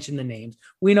going to mention the names.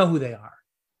 We know who they are.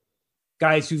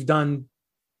 Guys who've done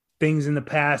things in the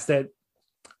past, that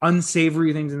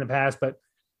unsavory things in the past, but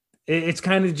it's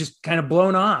kind of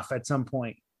blown off at some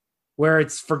point, where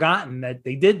it's forgotten that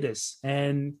they did this,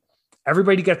 and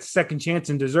everybody gets a second chance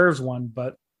and deserves one.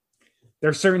 But there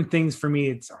are certain things for me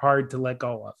it's hard to let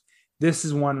go of. This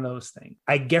is one of those things.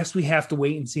 I guess we have to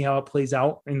wait and see how it plays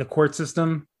out in the court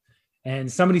system.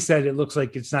 And somebody said it looks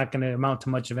like it's not going to amount to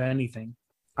much of anything.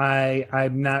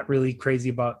 I'm not really crazy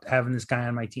about having this guy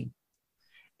on my team.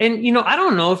 And, I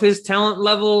don't know if his talent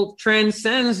level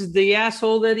transcends the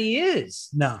asshole that he is.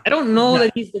 No. I don't know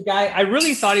that he's the guy. I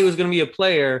really thought he was going to be a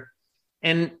player.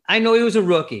 And I know he was a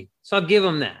rookie, so I'll give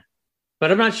him that.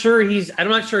 But I'm not sure he's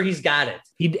got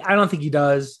it. I don't think he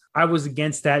does. I was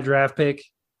against that draft pick,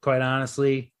 quite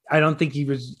honestly. I didn't think he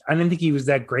was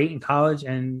that great in college,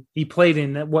 and he played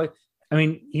in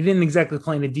he didn't exactly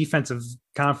play in a defensive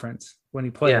conference when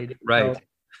he played. Yeah, right.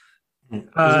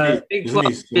 So, Big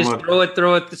 12, just throw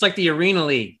it. It's like the Arena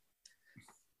League.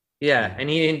 Yeah, and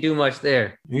he didn't do much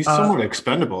there. He's somewhat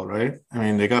expendable, right? I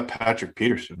mean, they got Patrick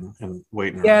Peterson and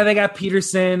waiting. Yeah, they got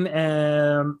Peterson,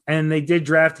 and they did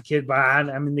draft a kid,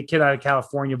 the kid out of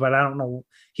California, but I don't know.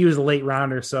 He was a late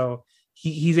rounder, so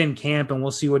he's in camp, and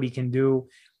we'll see what he can do.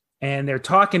 And they're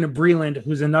talking to Breland,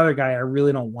 who's another guy I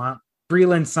really don't want.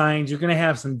 Breland signs. You're going to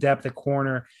have some depth at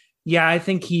corner. Yeah, I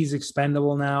think he's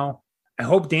expendable now. I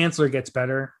hope Dantzler gets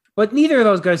better. But neither of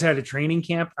those guys had a training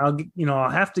camp. I'll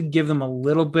have to give them a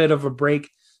little bit of a break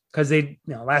because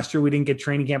last year we didn't get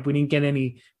training camp. We didn't get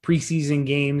any preseason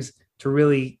games to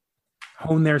really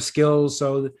hone their skills.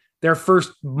 So their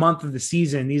first month of the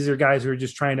season, these are guys who are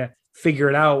just trying to figure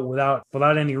it out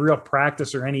without any real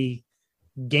practice or any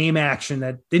game action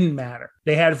that didn't matter.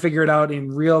 They had to figure it out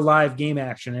in real live game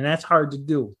action, and that's hard to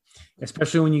do,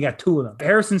 especially when you got two of them.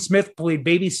 Harrison Smith played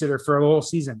babysitter for a whole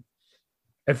season.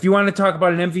 If you want to talk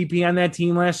about an MVP on that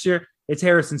team last year, it's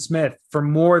Harrison Smith for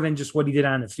more than just what he did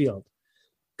on the field,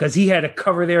 because he had to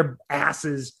cover their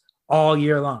asses all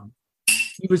year long.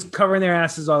 He was covering their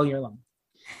asses all year long.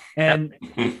 And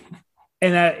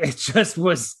it just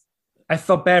was – I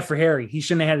felt bad for Harry. He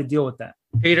shouldn't have had to deal with that.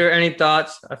 Peter, any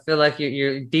thoughts? I feel like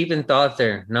you're deep in thought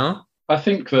there, no? I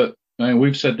think that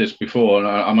we've said this before, and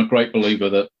I'm a great believer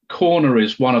that corner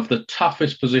is one of the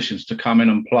toughest positions to come in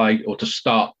and play or to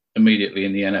start immediately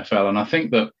in the NFL. And I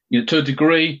think that to a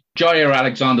degree, Jair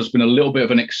Alexander's been a little bit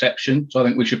of an exception. So I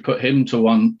think we should put him to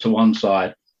one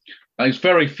side. There's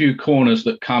very few corners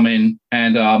that come in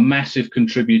and are massive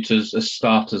contributors as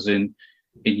starters in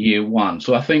year one.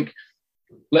 So I think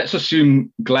let's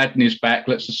assume Gladney's back.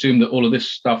 Let's assume that all of this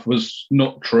stuff was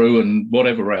not true and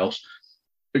whatever else.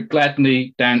 But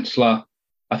Gladney, Dantzler,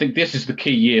 I think this is the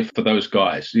key year for those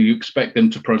guys. You expect them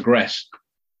to progress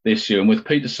this year. And with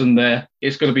Peterson there,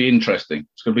 it's going to be interesting.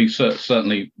 It's going to be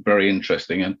certainly very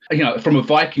interesting. And, from a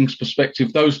Vikings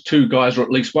perspective, those two guys, or at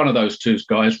least one of those two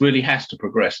guys, really has to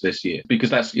progress this year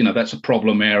because that's a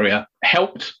problem area,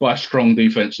 helped by a strong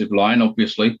defensive line,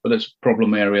 obviously, but it's a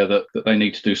problem area that they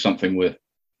need to do something with.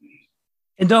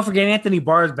 And don't forget, Anthony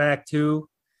Barr's back too.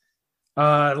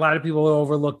 A lot of people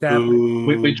overlook that.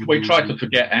 We tried to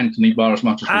forget Anthony Barr as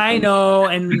much as we I know,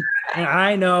 and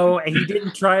I know, and he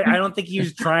didn't try. I don't think he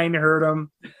was trying to hurt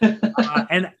him.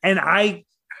 And I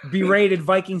berated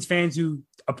Vikings fans who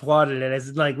applauded it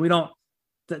as like,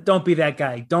 don't be that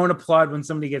guy. Don't applaud when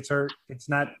somebody gets hurt. It's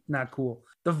not cool.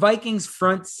 The Vikings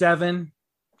front seven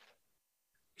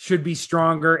should be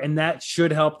stronger, and that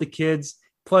should help the kids.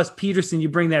 Plus Peterson, you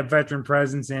bring that veteran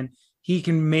presence in. He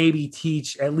can maybe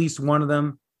teach at least one of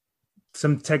them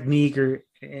some technique or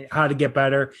how to get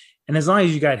better. And as long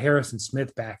as you got Harrison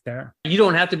Smith back there, you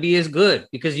don't have to be as good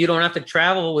because you don't have to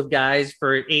travel with guys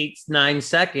for 8-9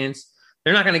 seconds.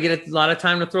 They're not going to get a lot of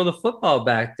time to throw the football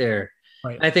back there.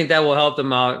 right? I think that will help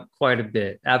them out quite a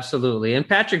bit. Absolutely. And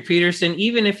Patrick Peterson,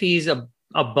 even if he's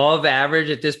above average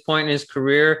at this point in his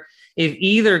career, if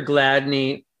either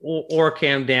Gladney or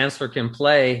Cam Dantzler can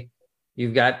play,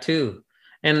 you've got two.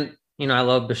 And, I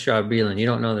love Bashaud Breeland. You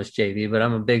don't know this, JB, but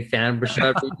I'm a big fan of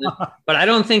Bashaud Breeland. But I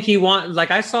don't think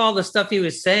I saw the stuff he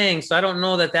was saying, so I don't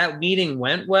know that meeting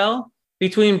went well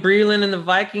between Breeland and the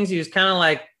Vikings. He was kind of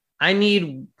like, I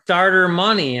need starter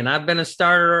money, and I've been a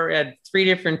starter at 3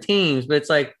 different teams. But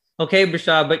it's like, okay,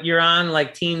 Bashaud, but you're on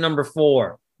like team number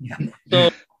 4. Yeah.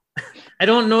 So I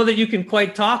don't know that you can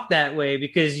quite talk that way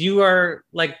because you are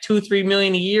like $2-3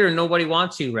 million a year and nobody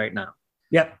wants you right now.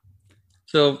 Yep.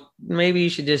 So maybe you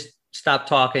should just stop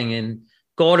talking and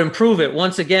go out and prove it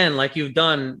once again, like you've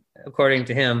done, according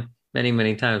to him, many,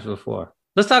 many times before.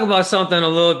 Let's talk about something a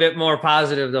little bit more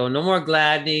positive, though. No more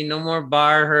Gladney, no more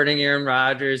Barr hurting Aaron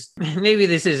Rodgers. Maybe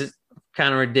this is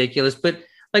kind of ridiculous, but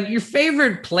like your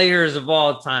favorite players of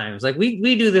all times. Like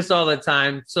we do this all the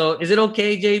time. So is it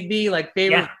okay, JB? Like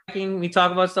favorite Viking? We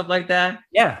talk about stuff like that?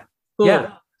 Yeah. Cool.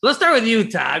 Yeah. Let's start with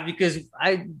you, Todd, because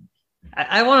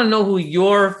I want to know who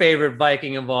your favorite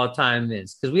Viking of all time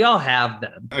is, because we all have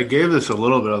them. I gave this a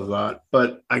little bit of thought,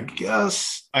 but I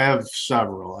guess I have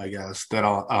several, that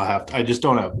I'll have to, I just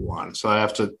don't have one. So I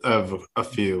have to have a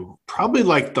few. Probably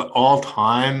like the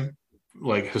all-time,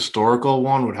 like historical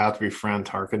one would have to be Fran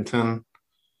Tarkenton.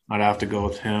 I'd have to go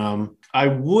with him. I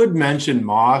would mention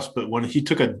Moss, but when he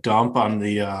took a dump on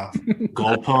the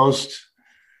goalpost,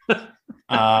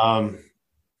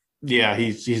 yeah,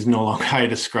 he's no longer. I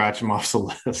had to scratch him off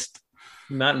the list.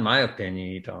 Not in my opinion,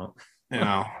 you don't.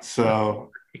 So,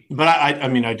 but I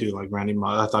mean, I do like Randy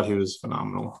Moss. I thought he was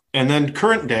phenomenal. And then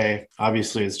current day,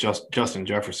 obviously, it's just Justin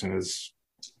Jefferson is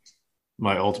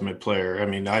my ultimate player. I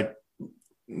mean,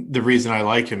 the reason I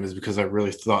like him is because I really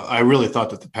thought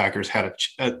that the Packers had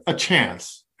a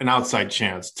chance, an outside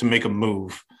chance to make a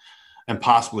move and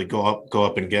possibly go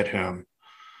up and get him.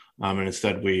 And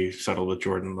instead we settled with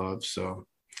Jordan Love. So,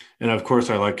 and of course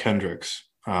I like Kendricks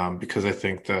because I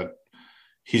think that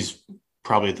he's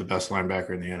probably the best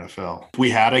linebacker in the NFL. If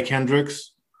we had a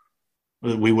Kendricks,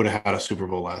 we would have had a Super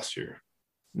Bowl last year.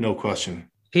 No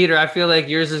question. Peter, I feel like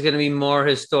yours is going to be more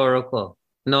historical.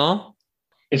 No?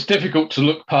 It's difficult to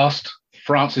look past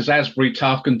Francis Asbury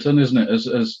Tarkenton, isn't it?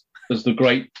 As the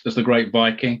great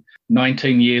Viking,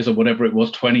 19 years or whatever it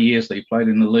was, 20 years that he played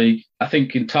in the league. I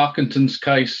think in Tarkenton's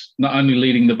case, not only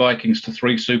leading the Vikings to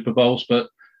 3 Super Bowls, but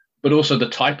also the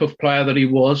type of player that he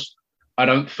was. I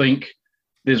don't think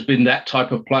there's been that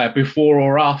type of player before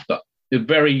or after. A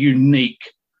very unique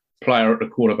player at the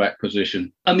quarterback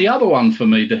position. And the other one for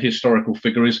me, the historical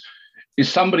figure, is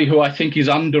somebody who I think is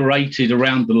underrated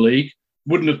around the league.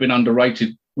 Wouldn't have been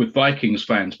underrated with Vikings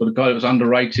fans, but a guy that was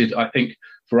underrated, I think,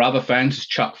 for other fans is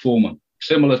Chuck Foreman.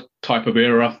 Similar type of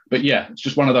era. But yeah, it's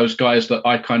just one of those guys that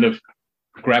I kind of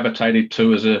gravitated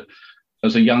to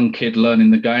as a young kid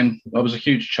learning the game. I was a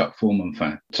huge Chuck Foreman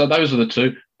fan. So those are the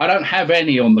two. I don't have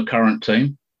any on the current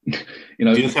team.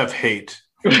 You just have hate.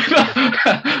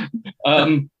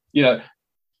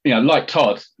 Like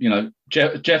Todd,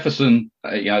 Jefferson,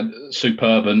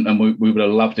 superb, and we would have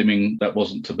loved him in that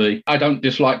wasn't to be. I don't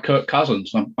dislike Kirk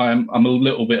Cousins. I'm a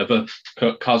little bit of a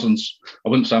Kirk Cousins. I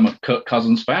wouldn't say I'm a Kirk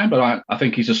Cousins fan, but I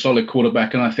think he's a solid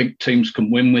quarterback, and I think teams can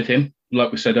win with him.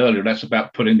 Like we said earlier, that's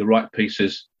about putting the right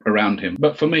pieces around him.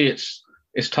 But for me, it's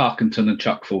Tarkenton and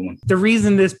Chuck Foreman. The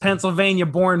reason this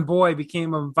Pennsylvania-born boy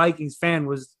became a Vikings fan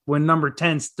was when number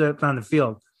 10 stepped on the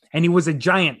field, and he was a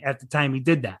Giant at the time he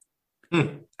did that.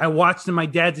 I watched him. My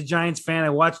dad's a Giants fan. I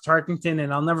watched Tarkenton,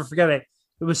 and I'll never forget it.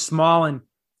 It was small, and I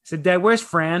said, "Dad, where's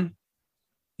Fran?"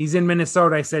 He's in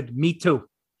Minnesota. I said, "Me too."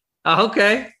 Oh,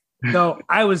 okay. So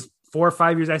I was 4 or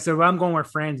 5 years. I said, "Well, I'm going where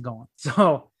Fran's going."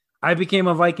 So I became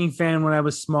a Viking fan when I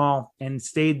was small and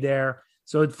stayed there.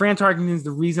 So Fran Tarkenton is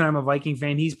the reason I'm a Viking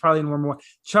fan. He's probably number one.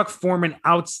 Chuck Foreman,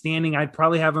 outstanding. I'd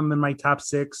probably have him in my top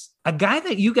 6. A guy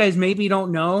that you guys maybe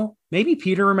don't know, maybe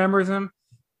Peter remembers him.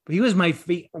 But he was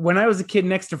when I was a kid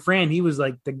next to Fran, he was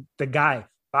like the guy,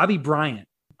 Bobby Bryant.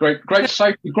 Great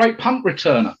safety, great punt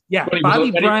returner. Yeah, Bobby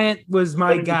Bryant was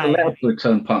my guy. Allowed to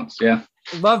return punts, yeah.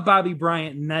 Love Bobby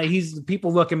Bryant. And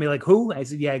people look at me like, who? I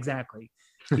said, yeah, exactly.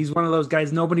 He's one of those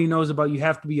guys nobody knows about. You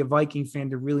have to be a Viking fan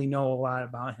to really know a lot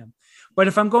about him. But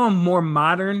if I'm going more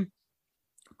modern,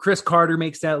 Chris Carter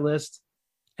makes that list.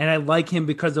 And I like him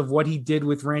because of what he did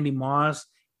with Randy Moss.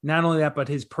 Not only that, but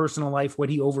his personal life, what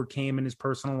he overcame in his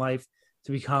personal life.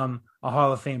 to become a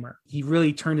Hall of Famer. He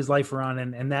really turned his life around,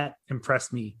 and that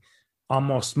impressed me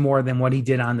almost more than what he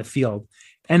did on the field.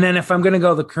 And then if I'm going to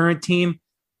go the current team,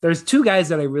 there's two guys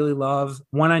that I really love,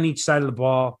 one on each side of the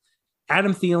ball.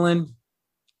 Adam Thielen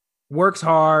works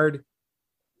hard,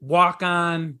 walk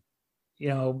on,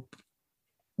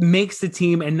 makes the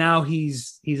team, and now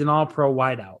he's an all-pro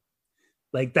wideout.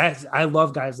 Like I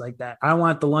love guys like that. I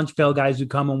want the lunch pail guys who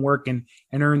come and work and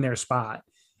earn their spot.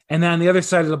 And then on the other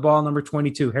side of the ball, number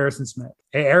 22, Harrison Smith.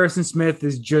 Harrison Smith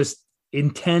is just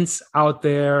intense out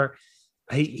there.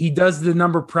 He does the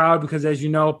number proud because, as you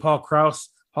know, Paul Krause,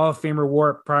 Hall of Famer, wore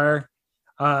it prior.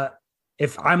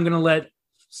 If I'm going to let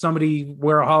somebody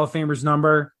wear a Hall of Famer's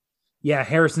number, yeah,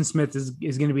 Harrison Smith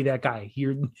is going to be that guy.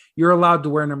 You're allowed to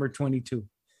wear number 22.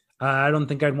 I don't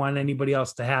think I'd want anybody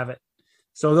else to have it.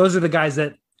 So those are the guys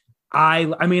that I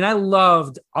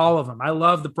loved all of them. I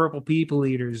love the Purple People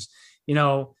Eaters.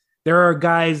 There are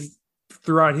guys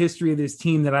throughout history of this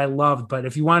team that I loved, but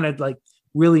if you want to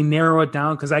really narrow it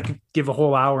down, because I could give a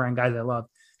whole hour on guys I love,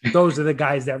 those are the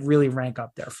guys that really rank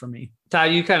up there for me.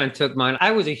 Todd, you kind of took mine.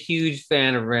 I was a huge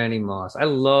fan of Randy Moss. I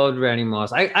loved Randy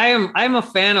Moss. I'm a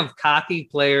fan of cocky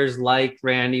players like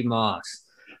Randy Moss,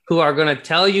 who are going to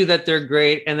tell you that they're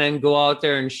great and then go out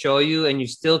there and show you, and you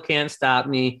still can't stop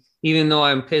me, even though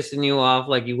I'm pissing you off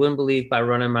like you wouldn't believe by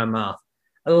running my mouth.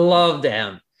 I loved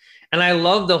him. And I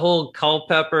love the whole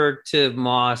Culpepper to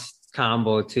Moss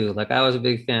combo too. I was a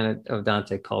big fan of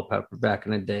Dante Culpepper back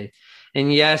in the day.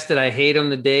 And yes, did I hate him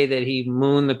the day that he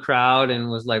mooned the crowd and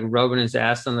was rubbing his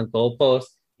ass on the goalpost?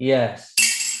 Yes.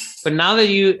 But now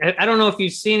that I don't know if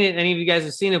you've seen it, any of you guys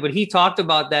have seen it, but he talked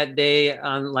about that day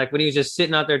on when he was just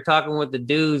sitting out there talking with the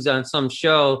dudes on some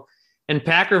show, and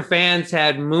Packer fans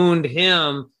had mooned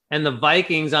him and the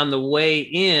Vikings on the way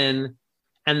in.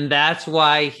 And that's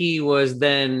why he was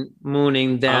then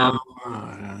mooning them.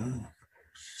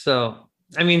 So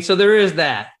there is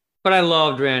that. But I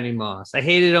loved Randy Moss. I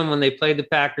hated him when they played the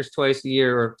Packers twice a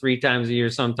year or 3 times a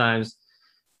year sometimes.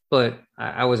 But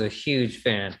I was a huge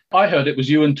fan. I heard it was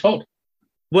you and Todd.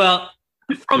 Well,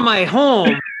 from my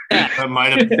home, yeah. That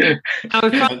might have been. I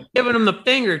was probably giving him the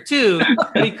finger too,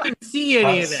 but he couldn't see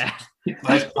any of that.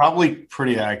 That's probably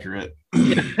pretty accurate.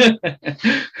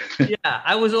 Yeah,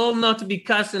 I was old enough to be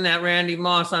cussing at Randy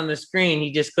Moss on the screen.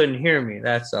 He just couldn't hear me.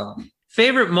 That's all.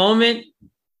 Favorite moment,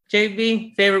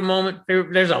 JB? Favorite moment?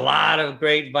 There's a lot of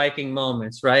great Viking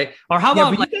moments, right? Or how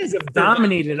about you guys have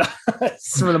dominated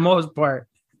us for the most part.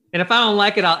 And if I don't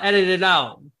like it, I'll edit it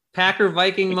out. Packer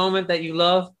Viking moment that you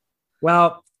love?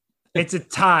 Well, it's a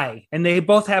tie, and they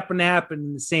both happen to happen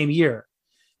in the same year.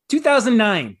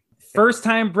 2009, first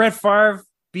time Brett Favre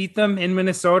beat them in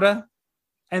Minnesota,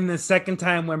 and the second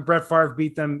time when Brett Favre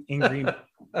beat them in Green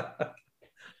Bay.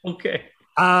 Okay.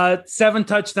 7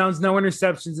 touchdowns, no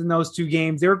interceptions in those 2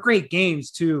 games. They were great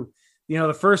games too.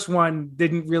 The first one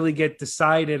didn't really get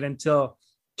decided until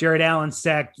Jared Allen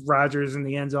sacked Rodgers in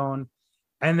the end zone.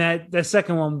 And the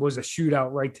second one was a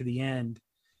shootout right to the end.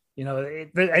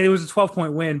 It was a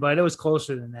 12-point win, but it was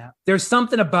closer than that. There's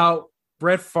something about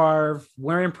Brett Favre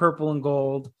wearing purple and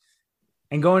gold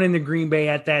and going into Green Bay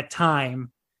at that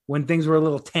time when things were a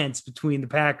little tense between the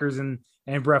Packers and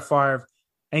Brett Favre,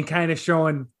 and kind of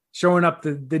showing up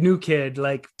the new kid.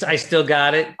 I still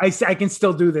got it. I can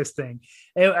still do this thing.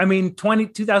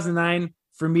 2009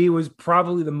 for me was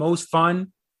probably the most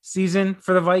fun season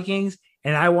for the Vikings.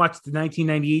 And I watched the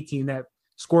 1998 team that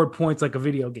scored points like a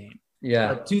video game.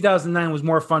 Yeah. 2009 was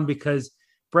more fun because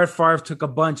Brett Favre took a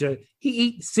bunch of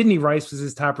Sidney Rice was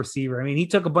his top receiver. He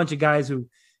took a bunch of guys who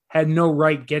had no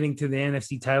right getting to the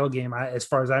NFC title game, as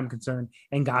far as I'm concerned,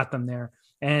 and got them there.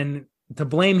 And to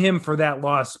blame him for that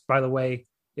loss, by the way,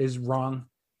 is wrong.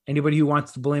 Anybody who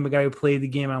wants to blame a guy who played the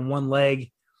game on one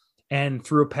leg and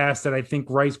threw a pass that I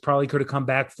think Rice probably could have come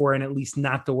back for and at least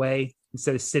knocked away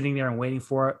instead of sitting there and waiting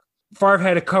for it. Favre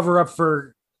had to cover up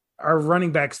for our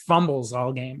running backs' fumbles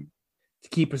all game to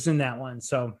keep us in that one.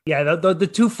 So, yeah, the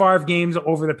 2 Favre games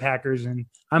over the Packers. And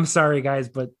I'm sorry, guys,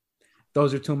 but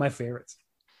those are 2 of my favorites.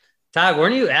 Todd,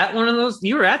 weren't you at one of those?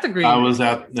 You were at the Green. I was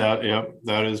at that. Yep.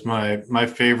 That is my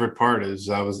favorite part is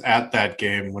I was at that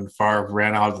game when Favre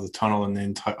ran out of the tunnel and the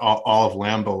entire all of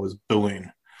Lambeau was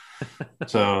booing.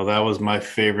 So that was my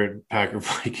favorite Packer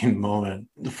Viking moment.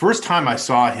 The first time I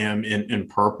saw him in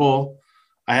purple,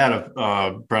 I had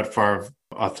a Brett Favre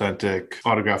authentic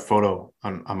autograph photo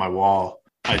on my wall.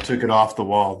 I took it off the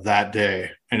wall that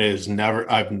day, and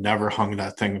I've never hung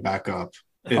that thing back up.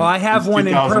 I have one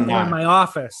in purple in my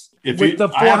office. I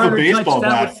have a baseball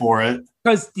bat for it.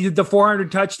 Because the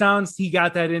 400 touchdowns, he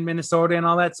got that in Minnesota and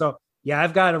all that. So, yeah,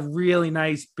 I've got a really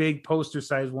nice big poster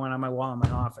size one on my wall in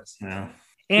my office. Yeah.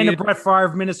 And a Brett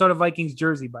Favre Minnesota Vikings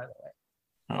jersey, by the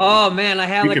way. Oh man, I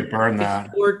had You could burn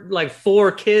that.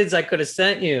 four kids I could have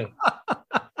sent you.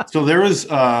 So there was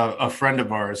a friend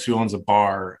of ours who owns a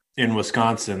bar in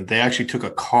Wisconsin. They actually took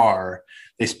a car.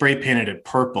 They spray painted it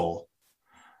purple.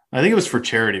 I think it was for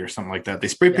charity or something like that. They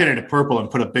spray painted it purple and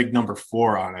put a big number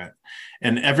 4 on it.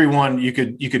 And everyone you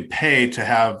could pay to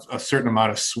have a certain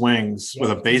amount of swings with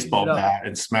a baseball bat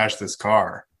and smash this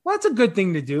car. Well, that's a good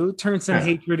thing to do. Turn some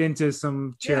hatred into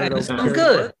some charity. Yeah, sounds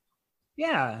good.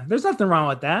 Yeah, there's nothing wrong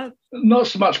with that. Not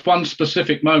so much one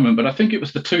specific moment, but I think it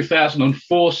was the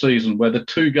 2004 season where the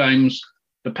two games,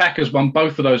 the Packers won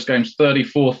both of those games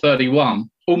 34-31,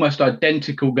 almost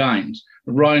identical games.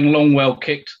 Ryan Longwell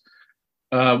kicked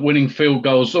winning field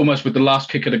goals almost with the last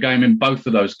kick of the game in both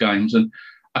of those games. And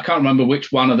I can't remember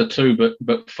which one of the two,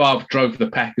 but Favre drove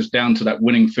the Packers down to that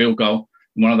winning field goal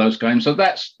in one of those games. So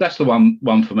that's the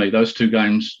one for me. Those two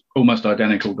games, almost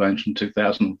identical games from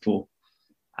 2004.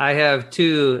 I have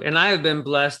two, and I have been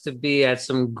blessed to be at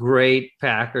some great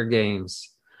Packer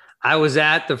games. I was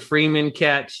at the Freeman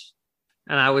catch,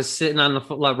 and I was sitting on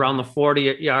around the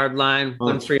 40-yard line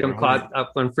when Freeman caught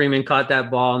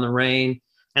that ball in the rain,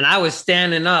 and I was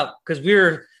standing up because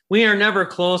we are never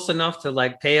close enough to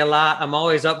like pay a lot. I'm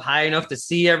always up high enough to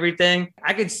see everything.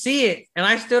 I could see it, and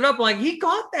I stood up like he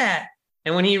caught that,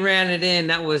 and when he ran it in,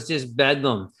 that was just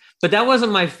bedlam. But that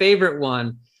wasn't my favorite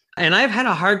one. And I've had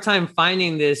a hard time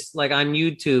finding this like on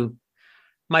YouTube.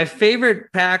 My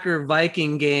favorite Packer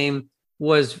Viking game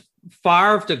was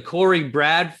Favre to Corey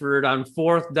Bradford on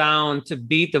 4th down to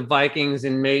beat the Vikings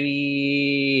in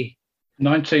maybe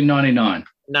 1999.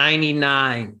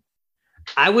 99.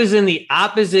 I was in the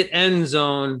opposite end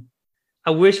zone.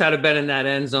 I wish I'd have been in that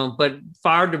end zone, but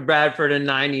Favre to Bradford in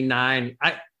 99.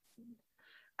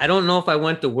 I don't know if I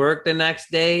went to work the next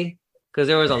day, because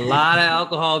there was a lot of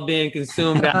alcohol being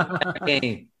consumed after that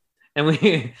game. And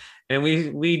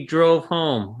we drove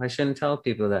home. I shouldn't tell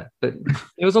people that, but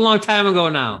it was a long time ago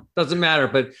now. Doesn't matter.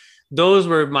 But those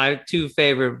were my two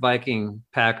favorite Viking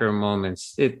Packer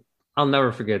moments. I'll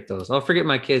never forget those. I'll forget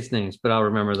my kids' names, but I'll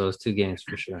remember those two games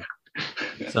for sure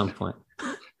at some point.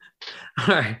 All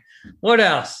right. What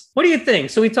else? What do you think?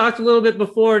 So we talked a little bit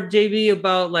before, JB,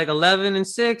 about like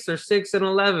 11-6 or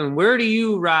 6-11. Where do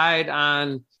you ride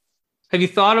on? Have you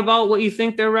thought about what you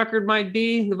think their record might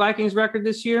be, the Vikings record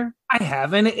this year? I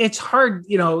haven't. It's hard,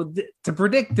 to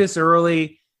predict this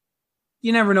early.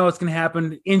 You never know what's going to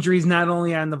happen. Injuries not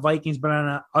only on the Vikings, but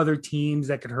on other teams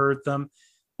that could hurt them.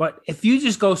 But if you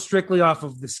just go strictly off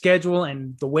of the schedule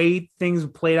and the way things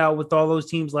played out with all those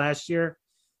teams last year,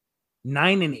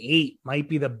 9-8 might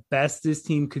be the best this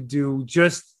team could do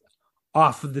just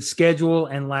off of the schedule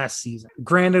and last season.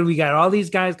 Granted, we got all these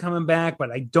guys coming back, but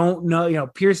I don't know.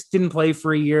 Pierce didn't play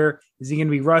for a year. Is he going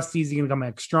to be rusty? Is he going to come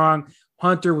back strong?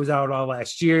 Hunter was out all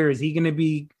last year. Is he going to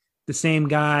be the same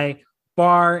guy?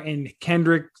 Barr and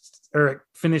Kendrick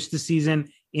finished the season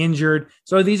injured.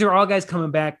 So these are all guys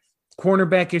coming back.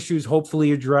 Cornerback issues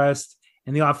hopefully addressed,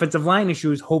 and the offensive line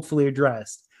issues hopefully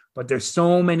addressed. But there's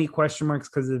so many question marks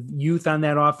because of youth on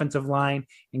that offensive line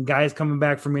and guys coming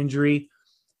back from injury.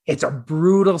 It's a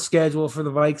brutal schedule for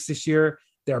the Vikes this year.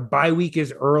 Their bye week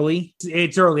is early.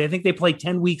 It's early. I think they play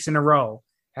 10 weeks in a row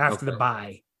after the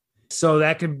bye. So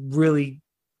that could really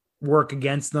work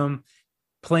against them.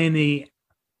 Playing the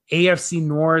AFC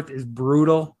North is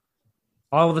brutal.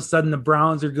 All of a sudden, the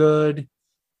Browns are good.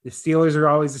 The Steelers are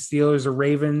always the Steelers or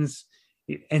Ravens.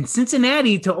 And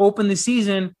Cincinnati, to open the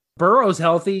season, Burrow's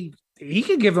healthy. He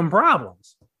could give them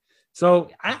problems.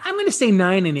 So I'm going to say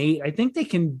 9-8. I think they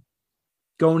can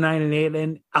go 9-8,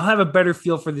 and I'll have a better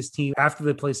feel for this team after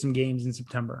they play some games in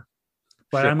September.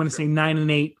 But I'm going to say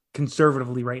 9-8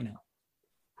 conservatively right now.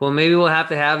 Well, maybe we'll have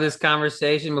to have this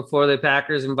conversation before the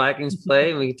Packers and Vikings play,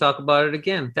 and we can talk about it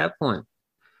again at that point.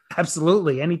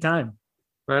 Absolutely. Anytime.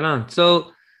 Right on.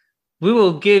 So we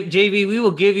will give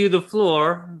you the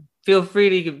floor. Feel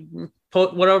free to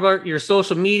put whatever your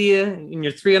social media and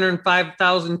your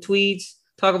 305,000 tweets.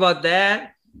 Talk about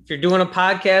that. If you're doing a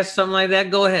podcast, something like that,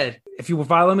 go ahead. If you will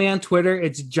follow me on Twitter,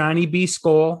 it's Johnny B.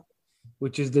 Skoll,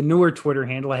 which is the newer Twitter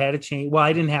handle. I had to change. Well,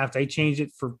 I didn't have to. I changed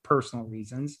it for personal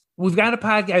reasons. We've got a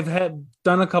podcast. I've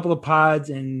done a couple of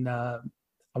pods, and I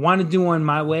want to do one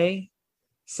my way.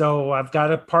 So I've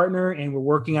got a partner, and we're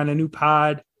working on a new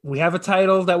pod. We have a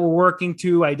title that we're working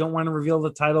to. I don't want to reveal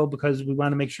the title because we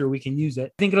want to make sure we can use it.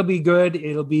 I think it'll be good.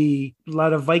 It'll be a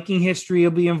lot of Viking history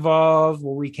will be involved.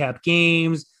 We'll recap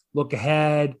games, look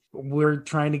ahead. We're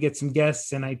trying to get some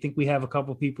guests, and I think we have a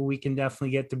couple people we can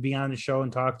definitely get to be on the show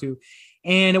and talk to.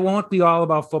 And it won't be all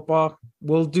about football.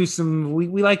 We'll do some,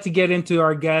 we like to get into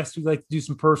our guests. We like to do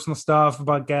some personal stuff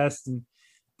about guests and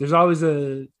there's always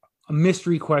a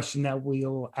mystery question that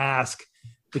we'll ask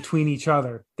between each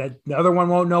other that the other one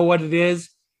won't know what it is.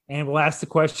 And we'll ask the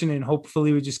question and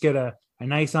hopefully we just get a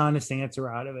nice, honest answer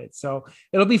out of it. So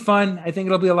it'll be fun. I think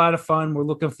it'll be a lot of fun. We're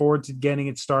looking forward to getting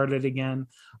it started again.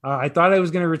 I thought I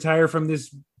was going to retire from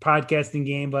this podcasting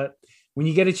game, but when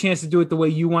you get a chance to do it the way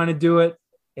you want to do it,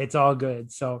 it's all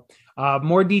good. So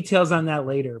more details on that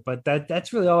later, but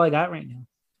that's really all I got right now.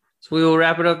 So we will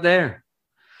wrap it up there.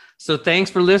 So thanks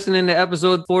for listening to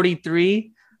episode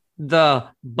 43, the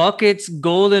Buckets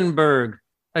Goldenberg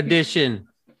edition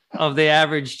of the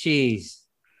Average Cheese.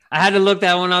 I had to look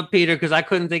that one up, Peter, because I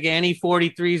couldn't think of any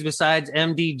 43s besides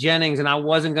MD Jennings, and I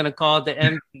wasn't going to call it the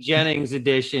MD Jennings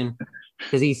edition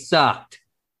because he sucked.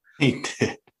 He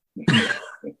did.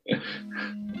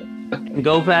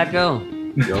 Go Pack Go.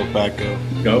 Go Pack Go.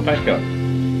 Go Pack Go.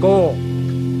 Goal.